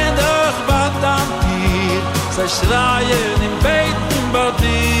stehen durch verdammt dir, sie schreien im Beten bei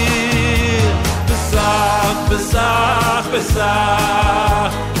dir. Besach, besach,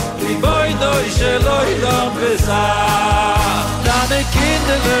 besach, Ribono Sheloi lo besach. Deine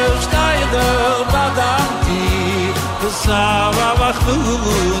Kinderlech stehen durch verdammt dir, besach, aber du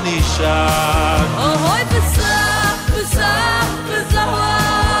nishar. Oh, hoi besach, besach,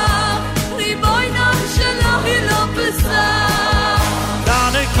 besach, Ribono Sheloi lo besach.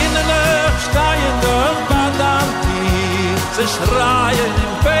 Deine Kinderlech stehen durch verdammt dir, sie schreien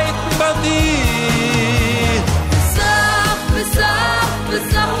im Beten bei dir. Besach, besach,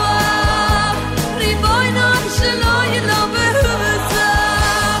 besach, Ribono Sheloi lo besach.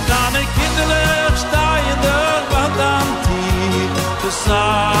 Deine Kinderlech stehen durch verdammt dir,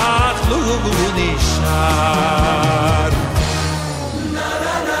 besach, lu nishar.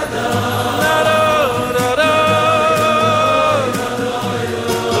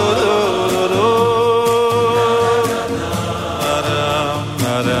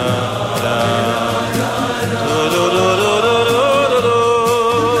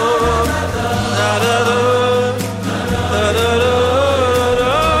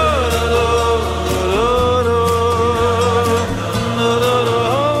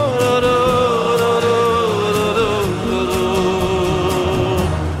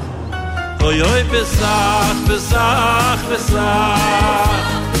 Besach, besach, besach,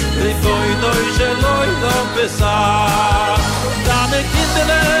 Ribono Sheloi lo besach. Deine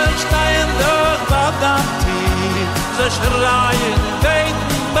Kinderlech stehen durch verdammt dir, sie schreien im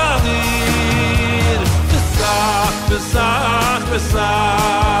Beten bei dir. Besach, besach,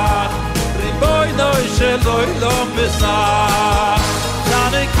 besach, Ribono Sheloi lo besach.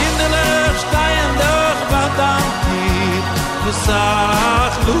 Deine Kinderlech stehen durch verdammt dir,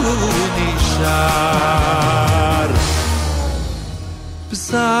 besach, lu nishar.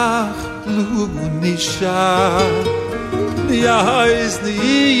 Besach, lu nishar. Ya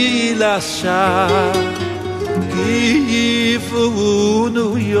izni lashar. Gifunu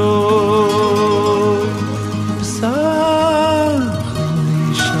yo. Besach, lu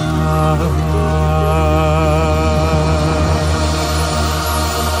nishar.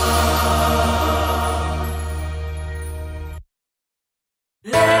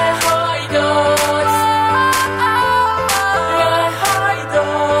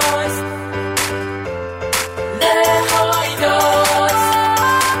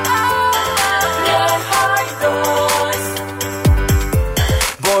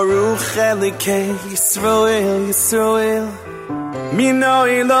 Yisroel, Yisroel, Mino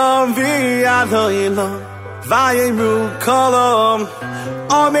Ilom, V'Yado Ilom, V'Yemru Kolom,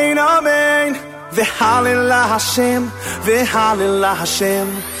 Amen, Amen, V'Halil Hashem, V'Halil Hashem,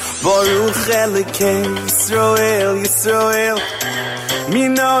 Baruch Elokei, Yisroel, Yisroel,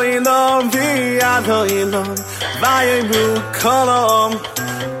 Mino Ilom, V'Yado Ilom, V'Yemru Kolom,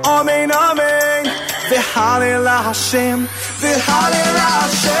 Amen, Amen, V'Halil Hashem, V'Halil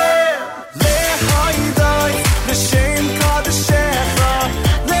Hashem. L'shem kadeshecha,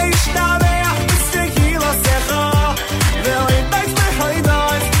 leishtamech b'stehilasecha, ve'oibayt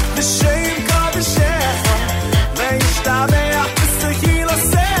lehoidays. L'shem kadeshecha, leishtamech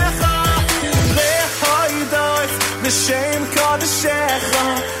b'stehilasecha, lehoidays. L'shem kadeshecha,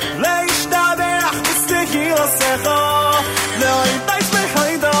 leishtamech b'stehilasecha, ve'oibayt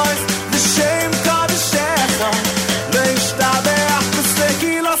lehoidays. L'shem kadeshecha, leishtamech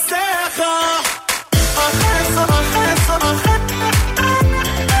b'stehilasecha.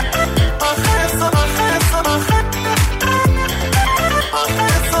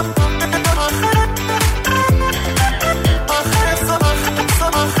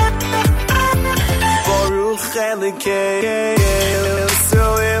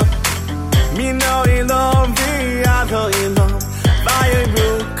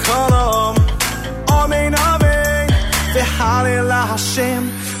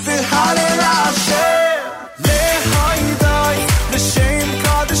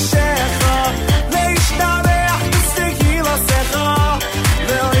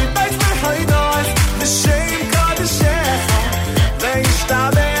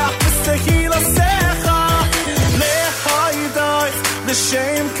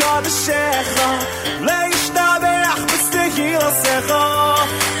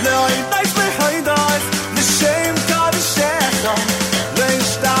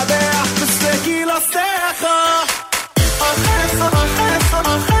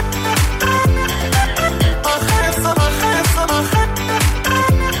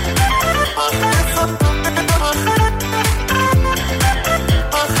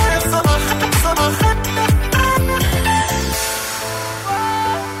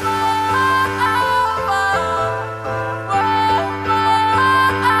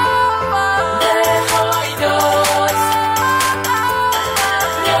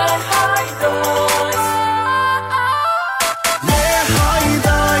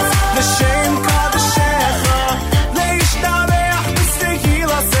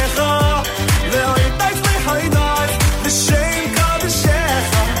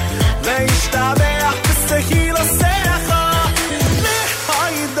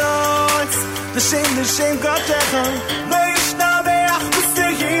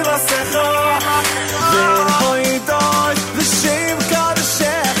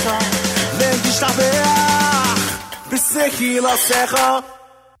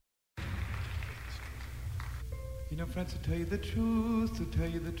 You know, friends, to tell you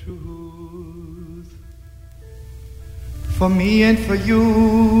the truth, for me and for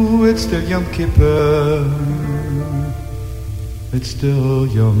you, it's still Yom Kippur. It's still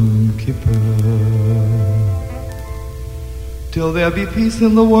Yom Kippur. Till there be peace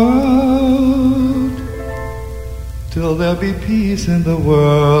in the world. Till there be peace in the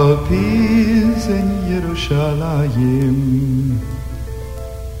world. Peace in Yerushalayim.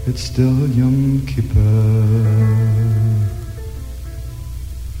 It's still Yom Kippur.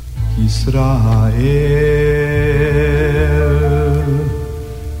 Yisrael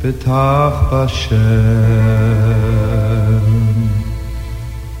Betach Bashem.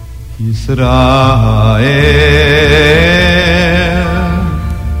 Yisrael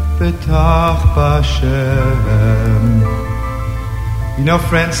Betach Bashem. You know,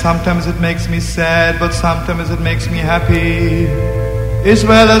 friends, sometimes it makes me sad, but sometimes it makes me happy.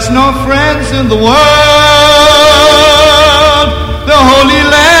 Israel has no friends in the world. The Holy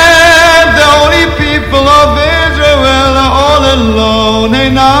Land, the holy people of Israel are all alone.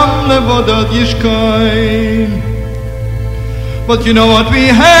 Einam levodot yishkoin. But you know what we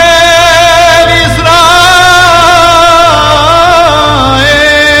have, Israel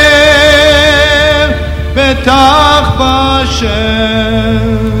Betach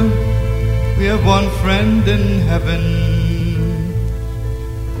Bashem. We have one friend in heaven,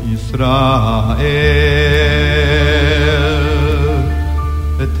 Israel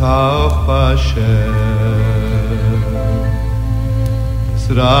Betach Bashem.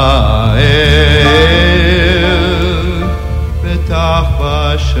 Israel Betach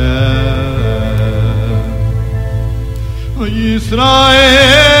Bashem. Israel,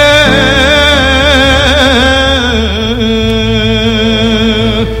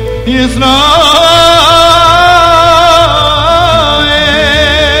 Israel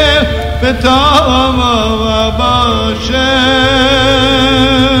Betach Bashem.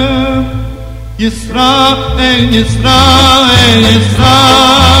 Yisrael, Yisrael, Yisrael Betach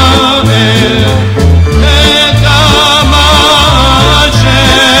Bashem.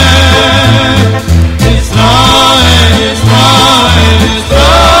 Yisrael, Yisrael,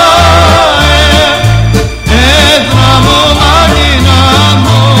 Yisrael Et Ramo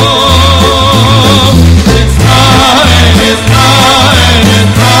Maginamo. Yisrael, Yisrael,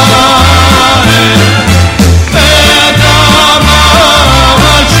 Yisrael Betach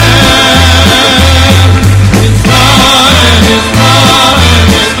Bashem. Yisrael, Yisrael,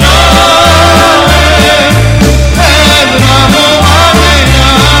 Yisrael Et Ramo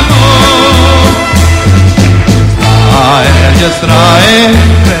Maginamo. Yisrael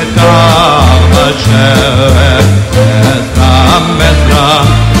Betach Bashem. Ezram, Ezram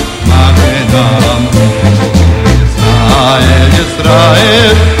Maginamo. Yisrael,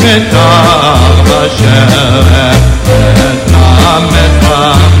 Yisrael Betach Bashem. Ezram,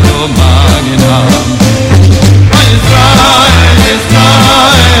 Ezram Maginamo. Yisrael,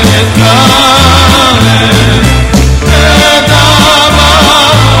 Yisrael, Yisrael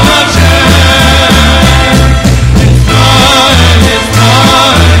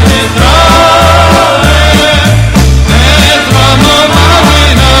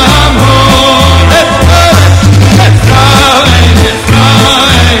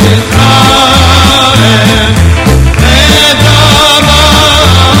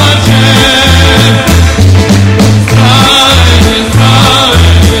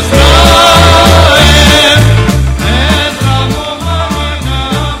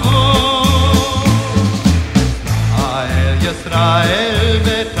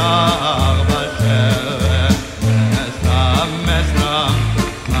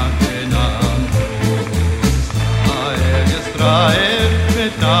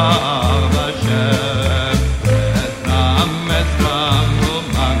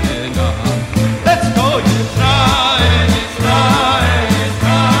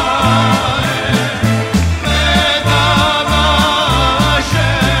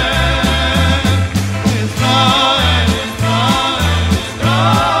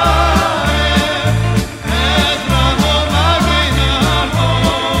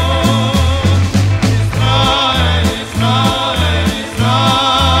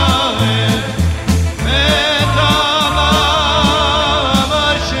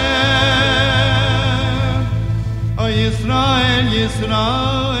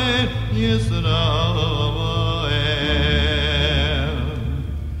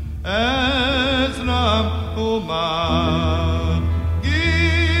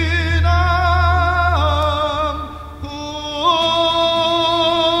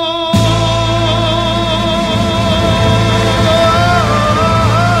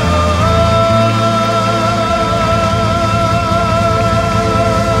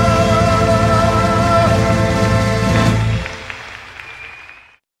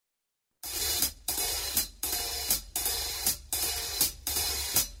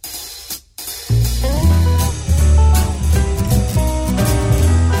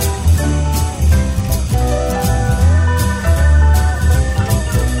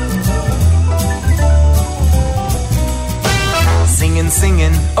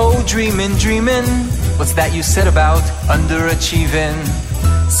Dreamin', what's that you said about underachieving?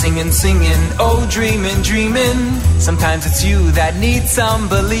 Singin', oh dreamin', sometimes it's you that needs some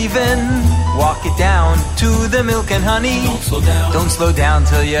believin'. Walk it down to the milk and honey. Don't slow down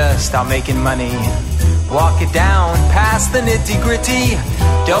till you start making money. Walk it down past the nitty-gritty.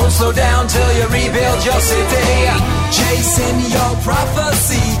 Don't slow down till you rebuild your city. Chasing your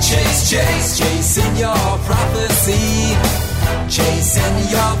prophecy, chasing your prophecy. Chasing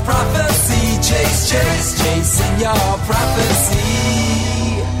your prophecy, chasing your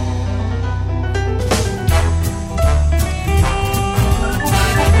prophecy.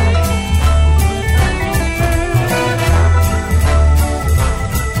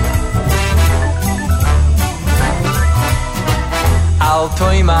 Al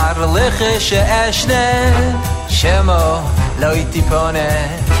toimar leche she'eshne, shemo lo yitipone.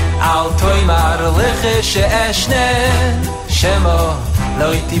 Al toimar leche she'eshne, Shemo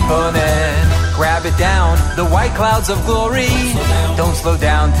lo yitipone. Grab it down, the white clouds of glory. Don't slow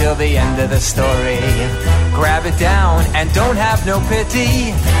down till the end of the story. Grab it down and don't have no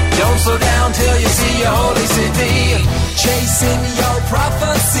pity. Don't slow down till you see your holy city. Chasing your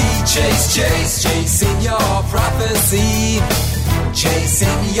prophecy, chasing your prophecy.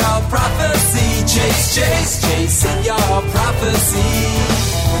 Chasing your prophecy, chasing your prophecy.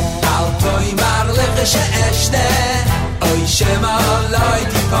 Al toimar leche she'eshne. Oy shema loy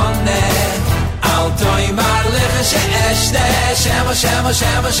tipone. Al toimar leche she'eshne. Shema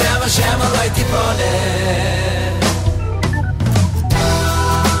loy tipone.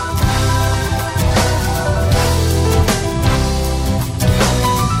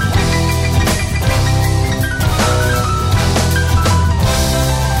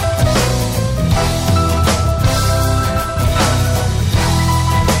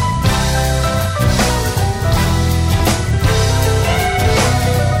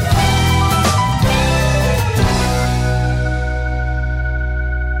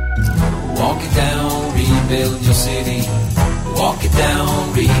 Rebuild your city. Walk it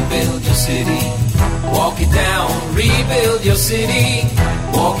down, rebuild your city. Walk it down, rebuild your city.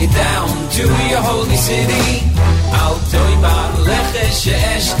 Walk it down to your holy city. Al toimar leche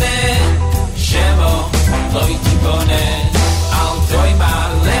she'eshne. Shemo lo yitipone. Al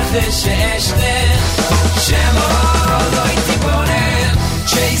toimar leche she'eshne. Shemo lo yitipone.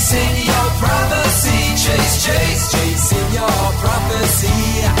 Chasing your prophecy. Chasing your prophecy.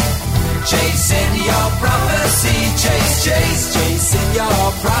 Chasing your prophecy, chasing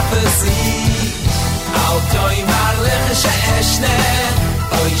your prophecy. Al toimar leche she'eshne.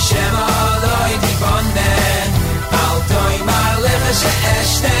 Oy shema loy tipone. Al toimar leche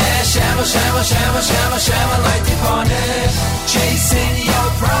she'eshne. Shema loy tipone. Chasing your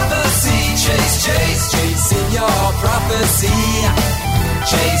prophecy, chasing your prophecy.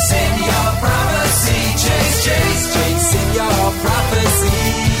 Chasing your prophecy, chasing your prophecy.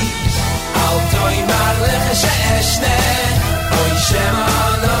 Al toimar leche she'eshne. Oy shema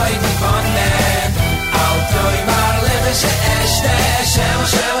loy tipone. Al toimar leche she'eshne.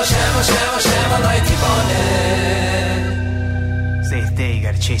 Shema loy tipone. Say it's day you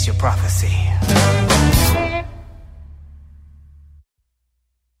gotta chase your prophecy.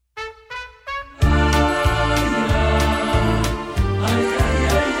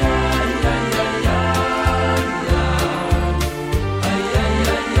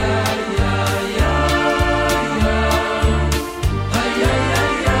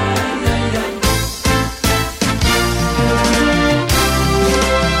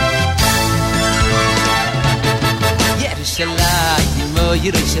 Yerushalayim, oh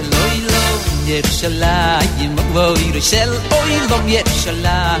Yerushalayim, Yerushalayim, oh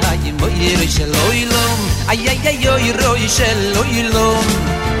Yerushalayim, ay ay ay oh Yerushalayim,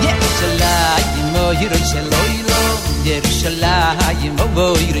 Yerushalayim, oh Yerushalayim, Yerushalayim,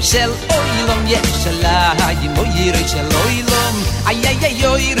 oh Yerushalayim, oilom Yerushalayim, oh Yerushalayim, ay ay ay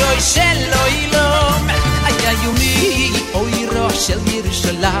oh Yerushalayim, ay ay umi, oh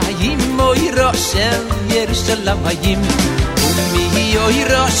Yerushalayim, oh Yerushalayim, umi, oh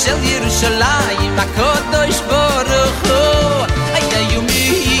Yerushalayim, HaKadosh Baruch Hu, ay ay umi,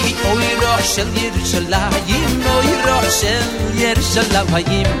 oh Yerushalayim, oh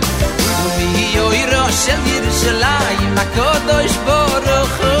Yerushalayim. Oy Roshel Yerushalayim HaKadosh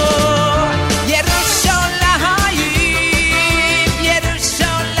Baruch Hu Yerushalayim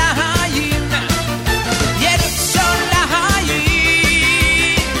Yerushalayim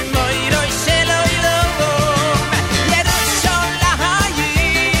Yerushalayim Oy Roshel Oilom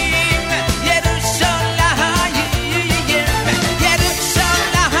Yerushalayim Yerushalayim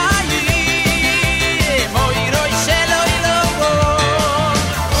Yerushalayim Oy Roshel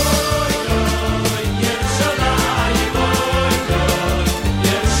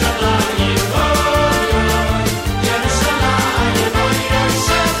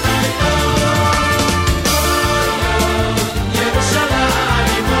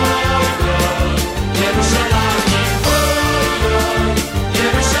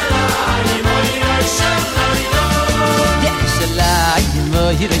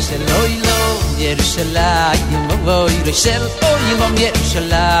Oilom Yerushalayim, oh Yerushalayim,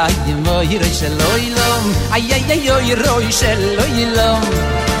 Yerushalayim, oh Yerushalayim, ay ay ay oh Yerushalayim,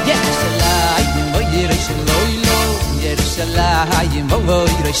 Yerushalayim, oh Yerushalayim, Yerushalayim, oh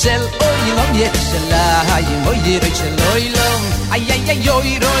Yerushalayim, Yerushalayim, oh Yerushalayim, ay ay ay oh Yerushalayim, ay ay oh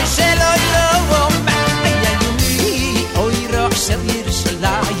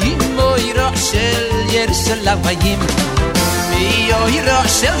Yerushalayim, oh Yerushalayim. Yo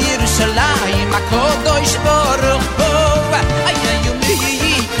Roshel Yerushalayim HaKadosh Baruch Hu ay ay umi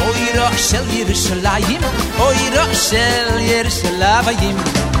Oy Roshel Yerushalayim Oy Roshel Yerushalayim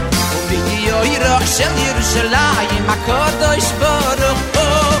Oy Roshel Yerushalayim HaKadosh Baruch Hu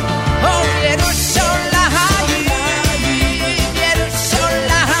Oh Yerushalayim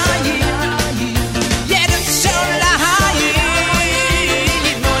Yerushalayim Yerushalayim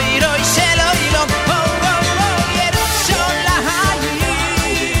Oy Roshel Oilom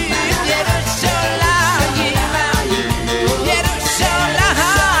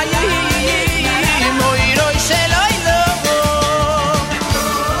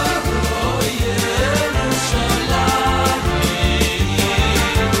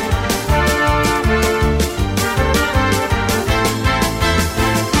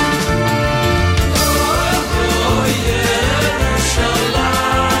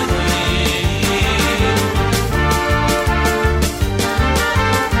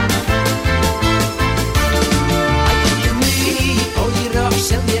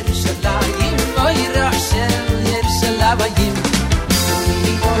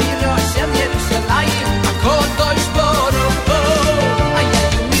Roshel Yerushalayim HaKadosh Baruch Hu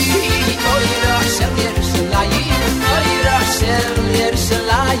Oh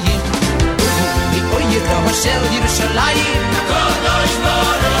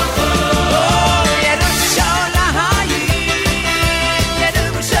Yerushalayim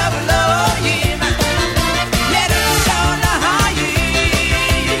Yerushalayim Yerushalayim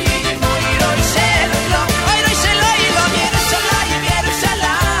Oy Roshel Oy Roshel Oilom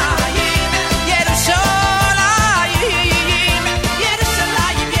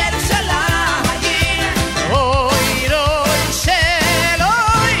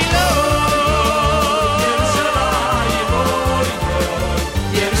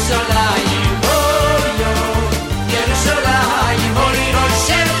Yerushalayim Yerushalayim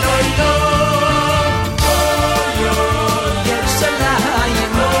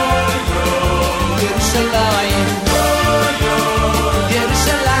Yerushalayim Yerushalayim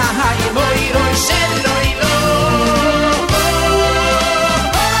Yerushalayim Oy Roshel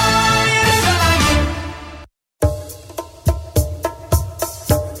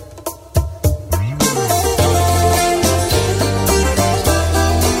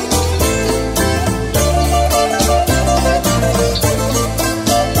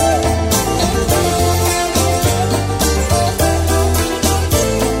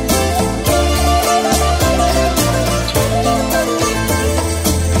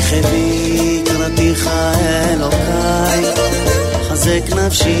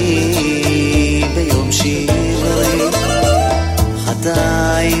נפשי ביום שירי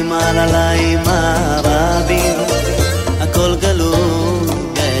חטאי מעללי רבים הכל גלוי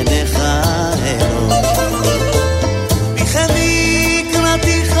בעיניך אלוהי בכדי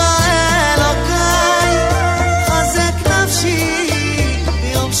קראתיך אלוהי חזק נפשי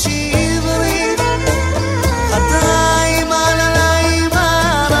ביום שירי חטאי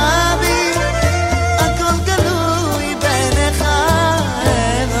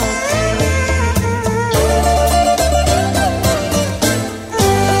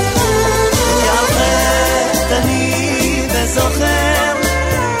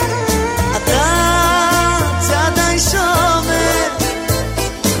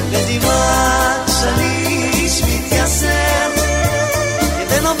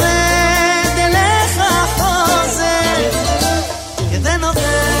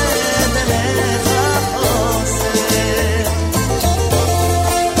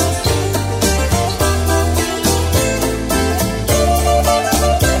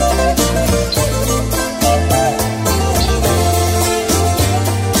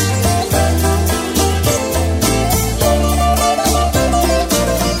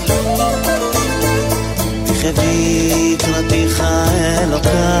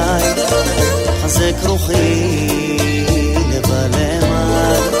חזק רוחי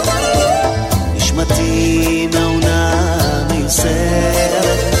לבלמד נשמתי מעונה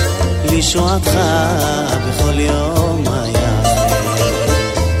מיוסרת לשועתך בכל יום היה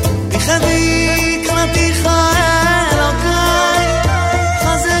בחדי קראתיך אלוקיי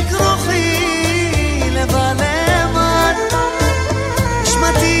חזק רוחי לבלמד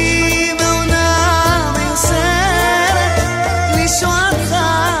נשמתי מעונה מיוסרת לשועתך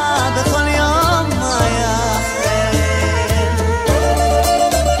בכל יום היה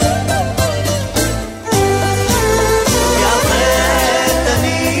יעבד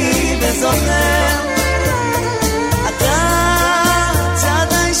אני בזוכר אתה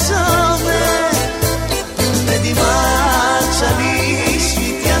צעדי שומר בדמעת שליש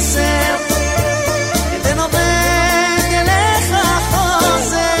מתייסר אבן עובד אליך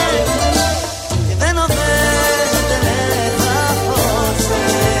חוזר אבן עובד אליך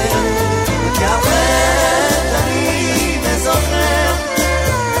חוזר יעבד אני בזוכר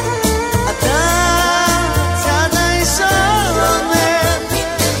אתה צעדי שומר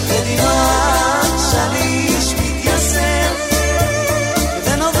בדמעת שליש מתייסר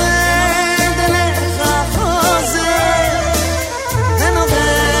אבן עובד אליך חוזר אבן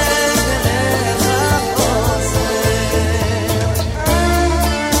עובד אליך חוזר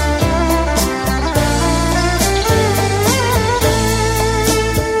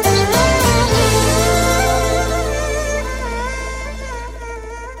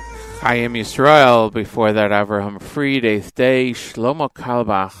Chaim Yisrael, before that Avraham Fried, Eighth Day, Shlomo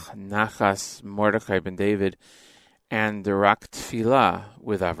Kalbach, Nachas, Mordechai ben David, and the Rak Tfilah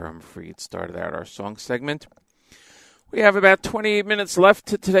with Avraham Fried started out our song segment. We have about 28 minutes left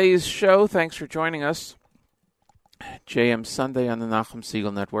to today's show. Thanks for joining us. JM Sunday on the Nachum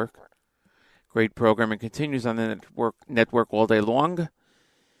Siegel Network. Great programming continues on the network all day long.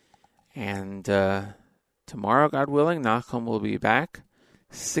 And tomorrow, God willing, Nachum will be back.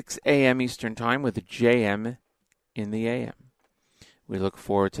 6 a.m. Eastern Time with JM in the a.m. We look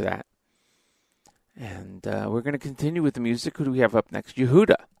forward to that. And we're going to continue with the music. Who do we have up next?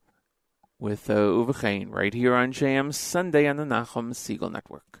 Yehuda with Uvachain right here on JM Sunday on the Nachum Siegel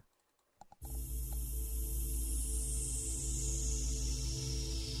Network.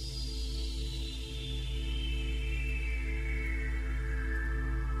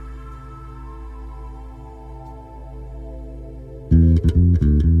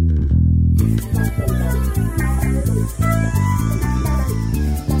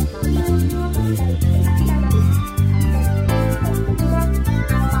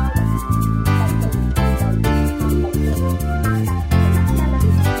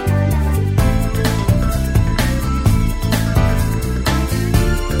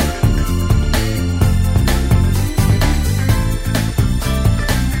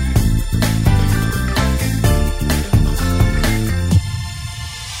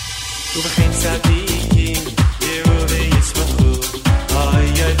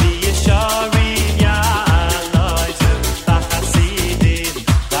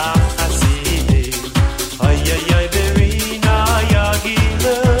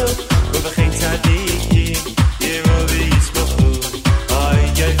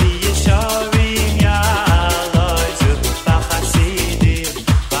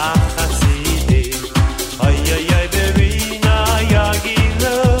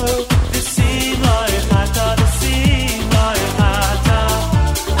 Seem like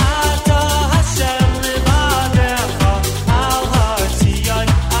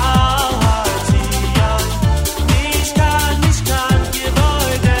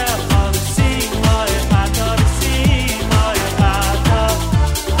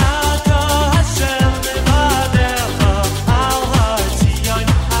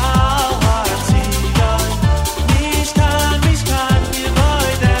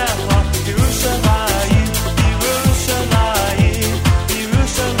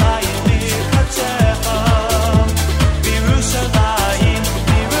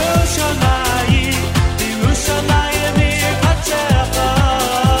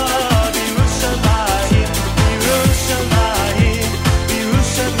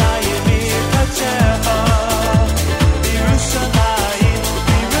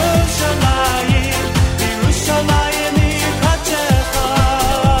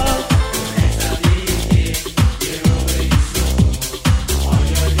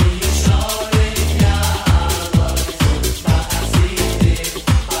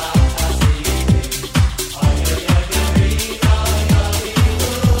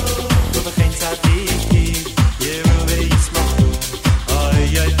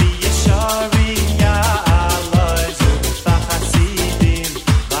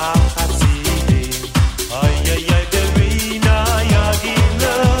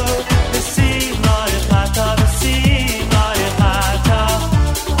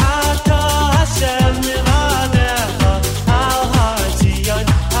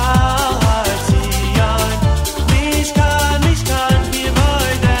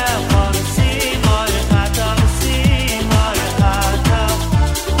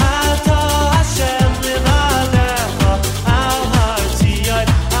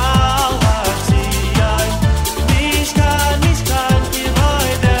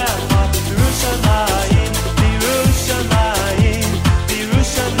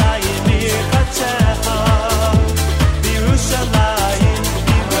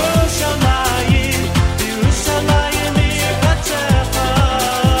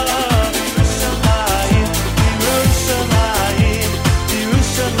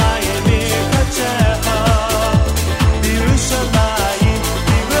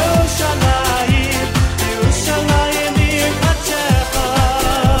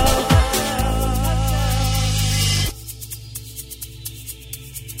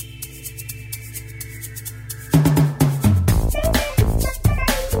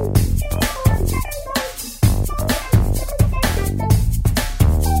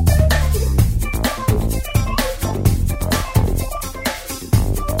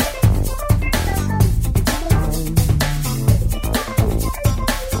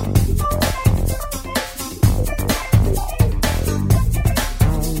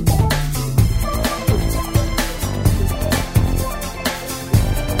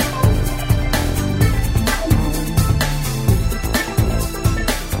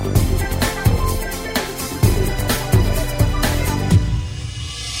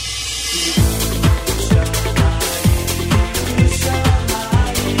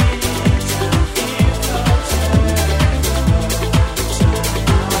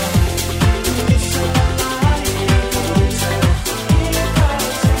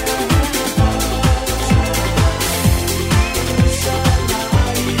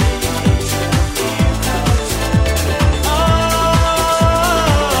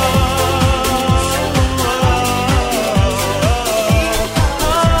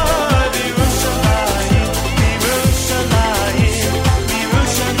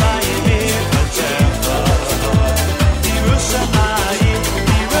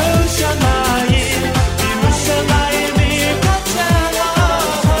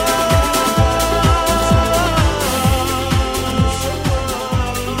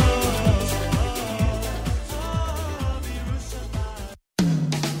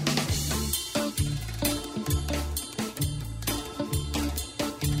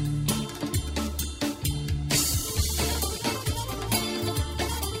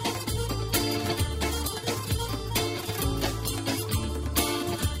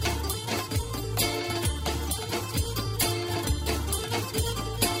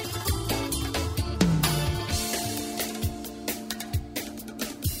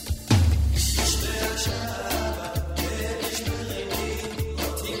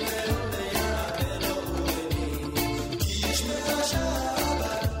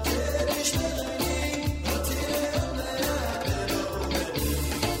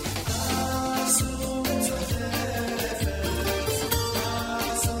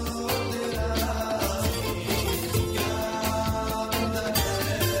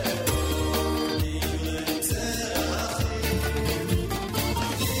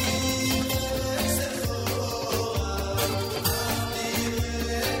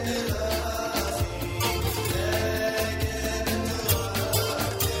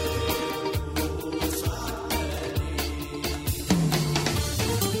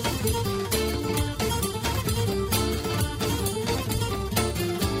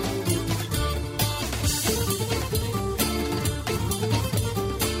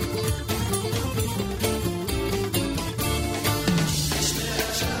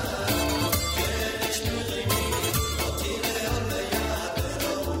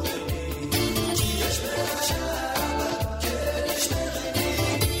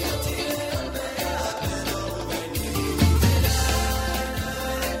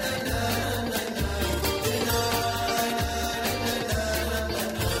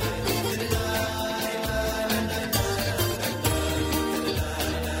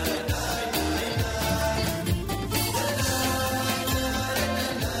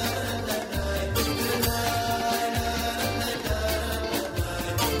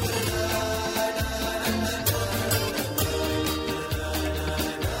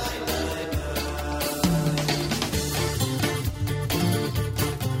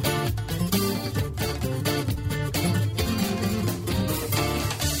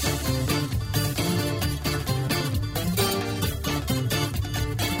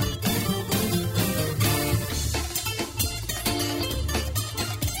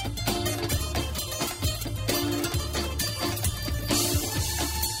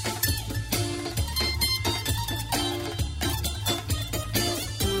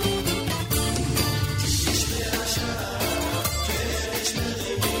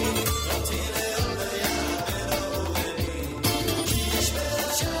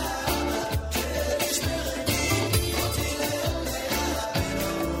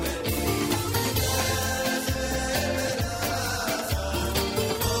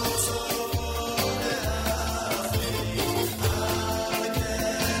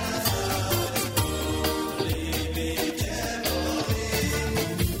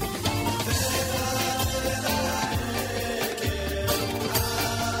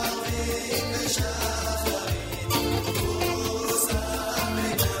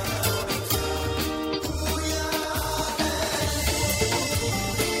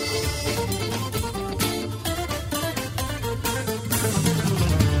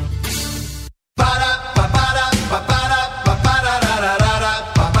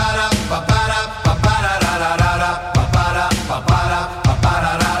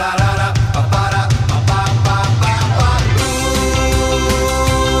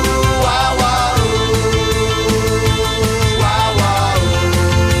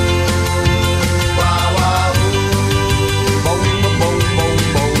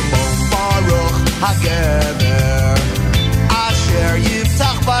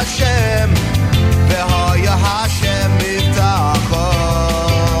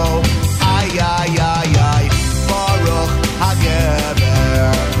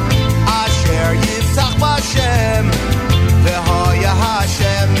אשר יפתח בשם והיה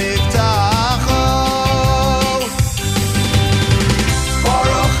השם מבטחו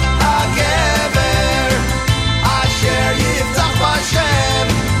ברוך הגבר אשר יפתח בשם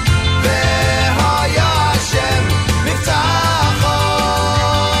והיה השם מבטחו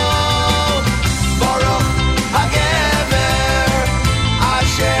ברוך הגבר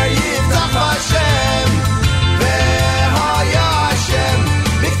אשר יפתח בשם והיה השם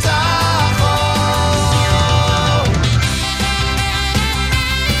מבטחו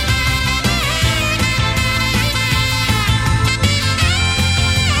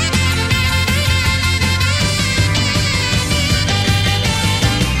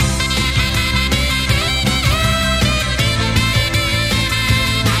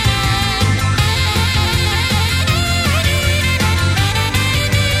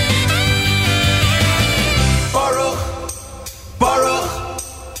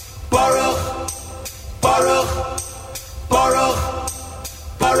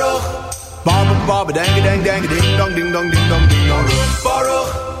Baba dang dang dang ding dong ding dong ding dong ding dong Baruch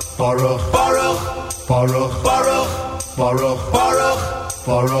Baruch Baruch Baruch Baruch Baruch Baruch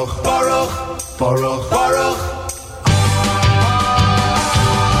Baruch Baruch Baruch Baruch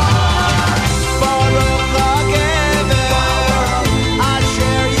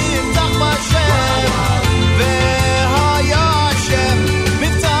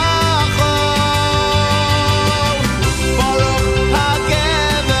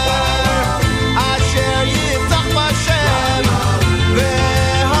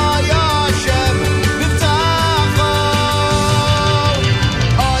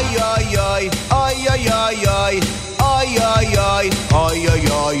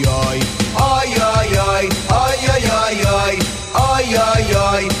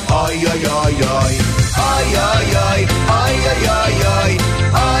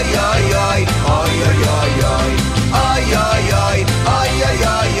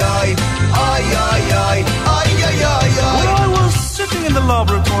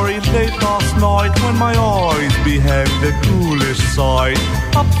Laboratory late last night when my eyes beheld the ghoulish sight.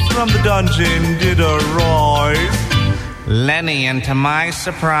 Up from the dungeon did arise Lenny, and to my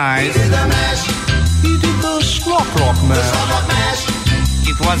surprise, he did the mash. He did the Schlock Rock mash.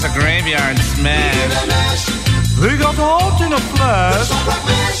 It was a graveyard smash. They got out in a flash.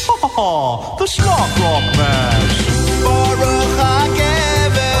 The Schlock Rock mash. Baruch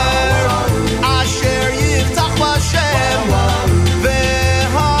HaGever Asher Yiftach B'Shem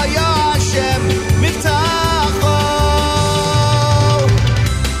V'haya Hashem Miftacho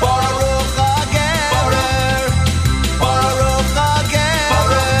Baruch HaGever Baruch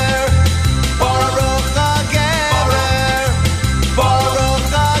HaGever Baruch HaGever Baruch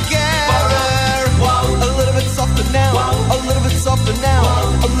HaGever A little bit softer now, a little bit softer now,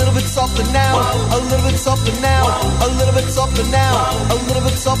 a little bit softer now, a little bit softer now, a little bit softer now, a little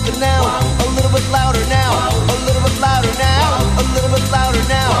bit softer now, a little bit louder now, a little bit louder now, a little bit louder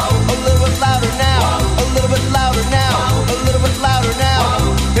now, a little bit louder now, a little bit louder now, a little bit louder now.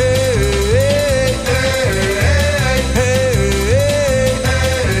 Hey, hey, hey, hey,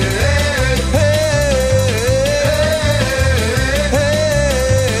 hey, hey.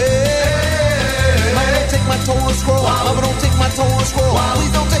 Mama, don't take my Torah scroll. Mama, don't take my Torah scroll.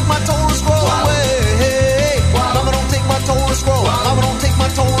 Please don't take my Torah scroll away. Mama, don't take my Torah scroll. Mama, don't take my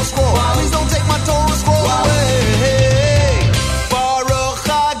Torah scroll. Please don't take my Torah scroll away.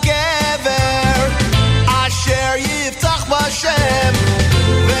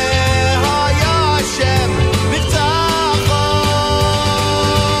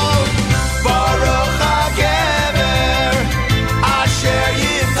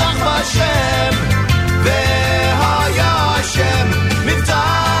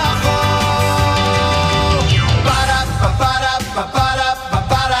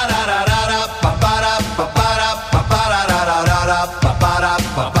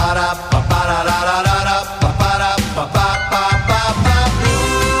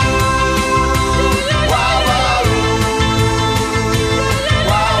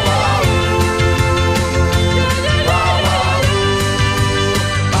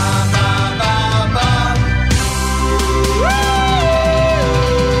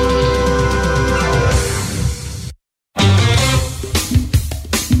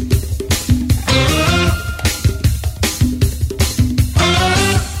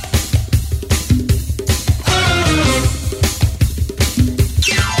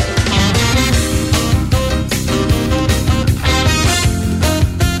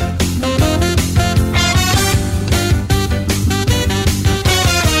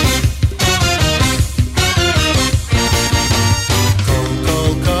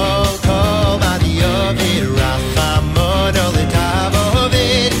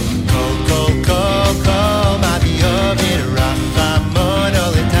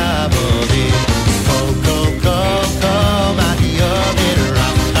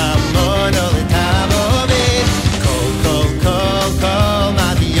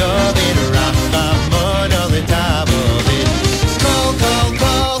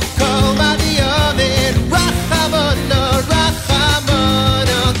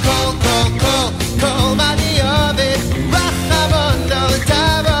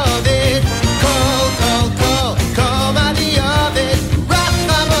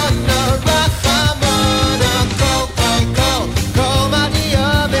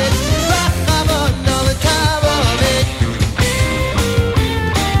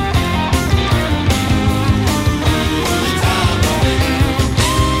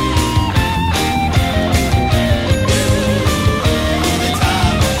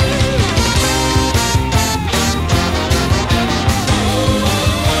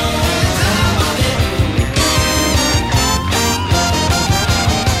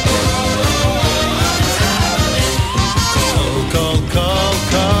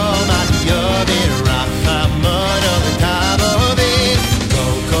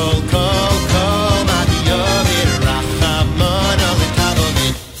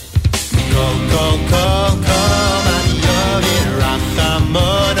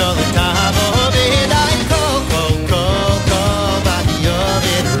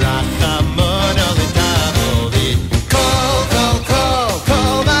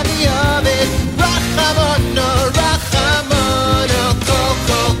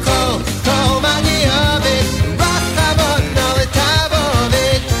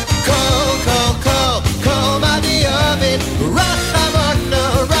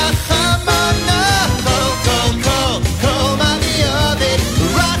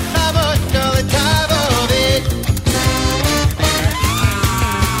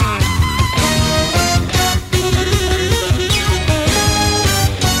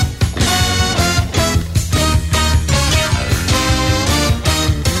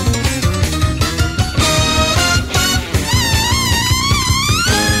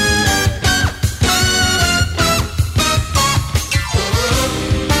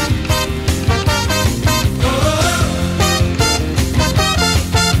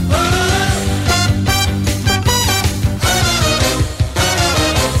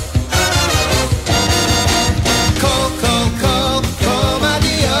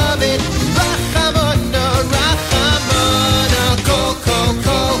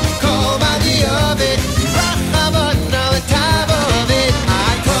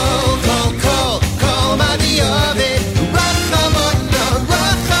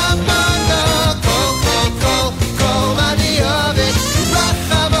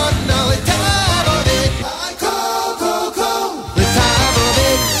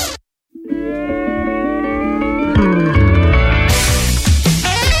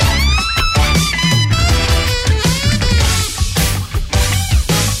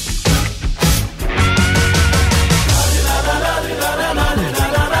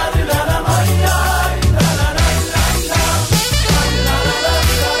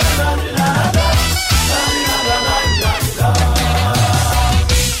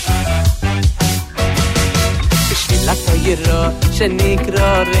 ירו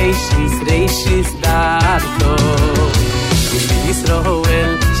שנקרא רישיס דרכו בשביל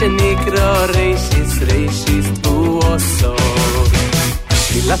ישראל שנקרא רישיס תבואסו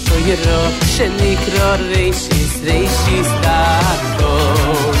תפילתו ירו שנקרא רישיס דרכו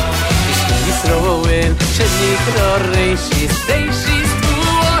בשביל ישראל שנקרא רישיס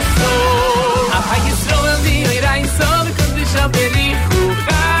תבואסו אך ישראל מי רייסו וקודש בריחו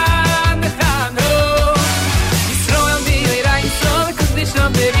כאן חנו ישראל מי רייסו וקודש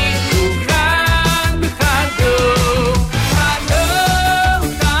בריחו כאן חנו חנו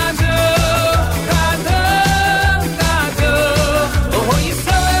חנו חנו חנו או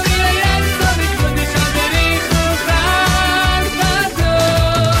ישראל מי רייסו וקודש בריחו כאן חנו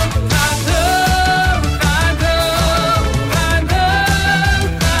חנו חנו חנו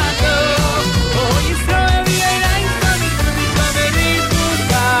חנו או ישראל מי רייסו וקודש בריחו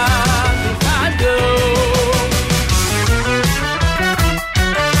כאן חנו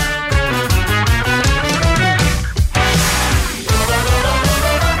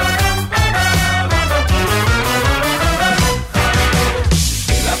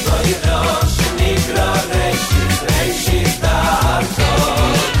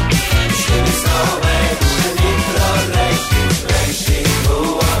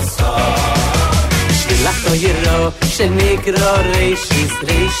Shilachto yero shenekro reishis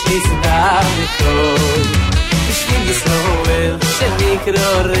darkol Bishvil Yisroel shenekro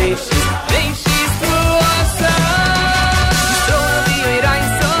reishis tuasa Yisroel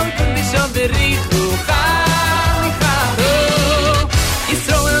v'yoirayin som kondishon berichu chal chalo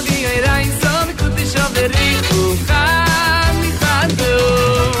Yisroel v'yoirayin som kondishon berichu chal chalo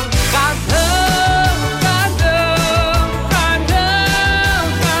Chalo chalo chalo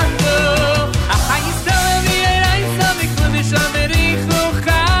chalo Acha Yisroel v'yoirayin som kondishon berichu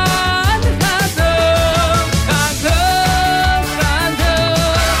chal chalo Chalo chalo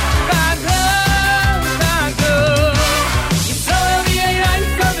chalo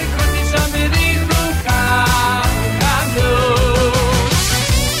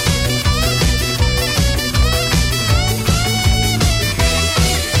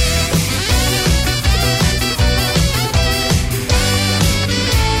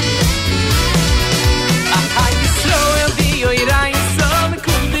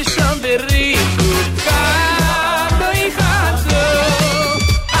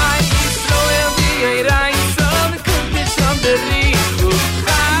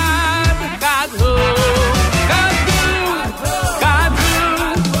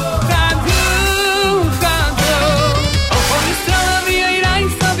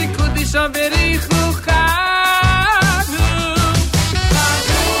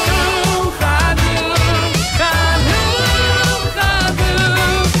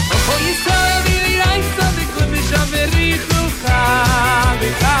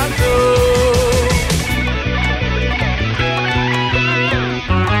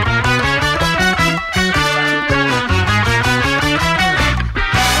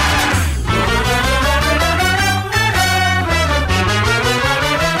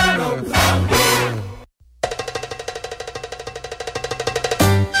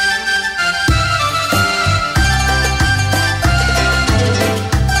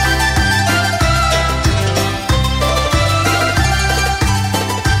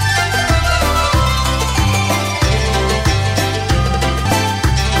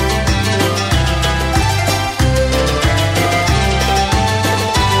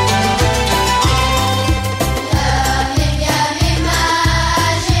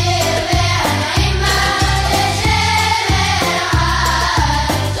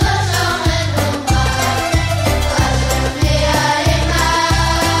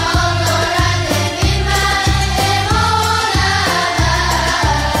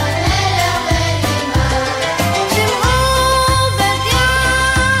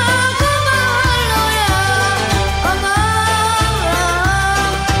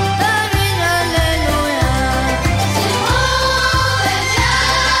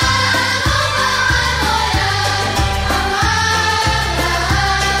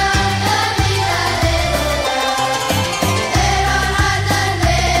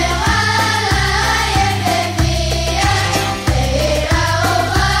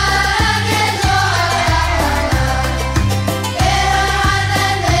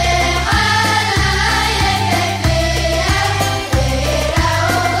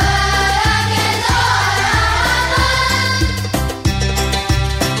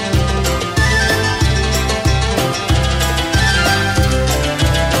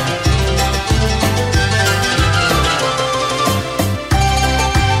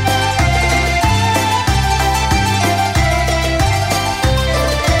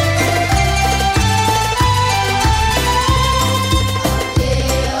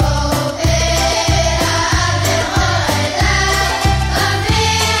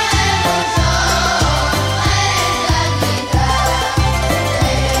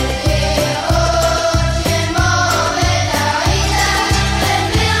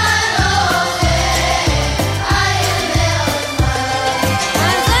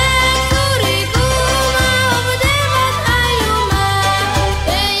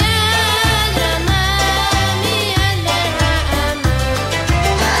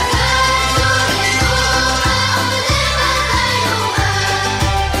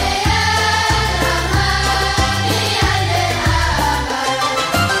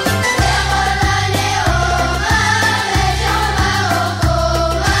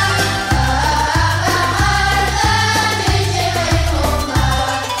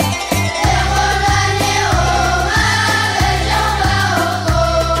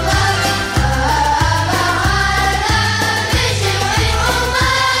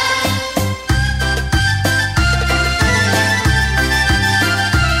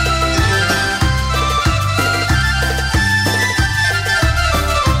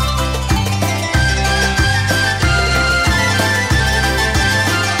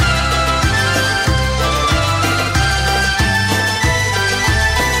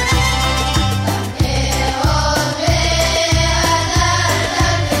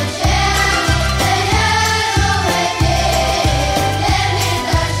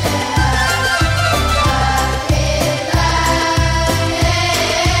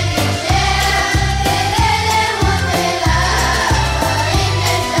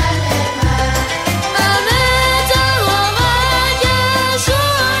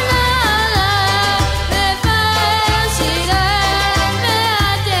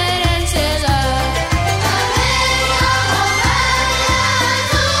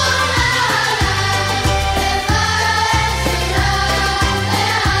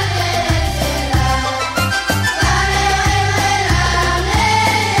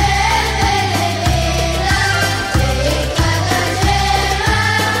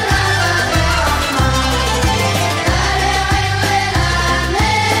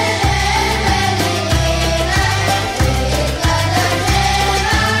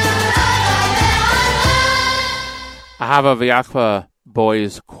Ahava V'Yachva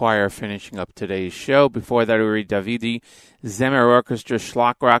Boys Choir finishing up today's show. Before that, Uri Davidi, Zemer Orchestra,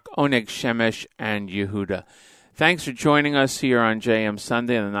 Shlakrak, Oneg Shemesh, and Yehuda. Thanks for joining us here on JM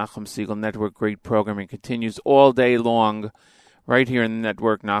Sunday on the Nachum Segal Network. Great programming continues all day long right here in the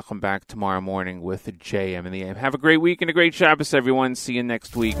network. Nachum back tomorrow morning with the JM in the AM. Have a great week and a great Shabbos, everyone. See you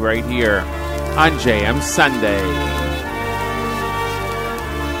next week right here on JM Sunday.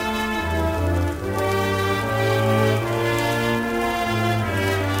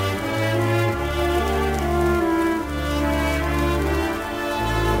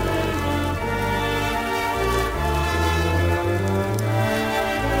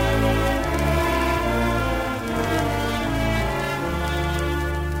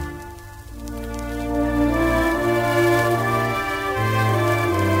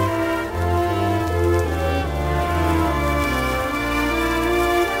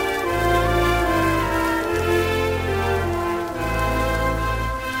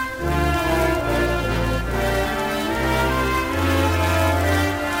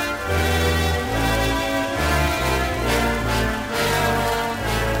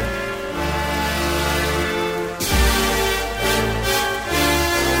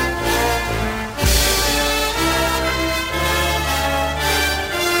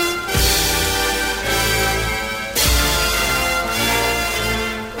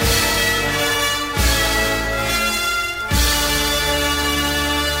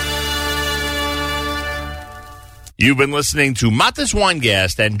 You've been listening to Matis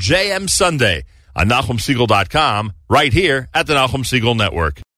Weingast and JM Sunday on NachumSegal.com, right here at the Nachum Segal Network.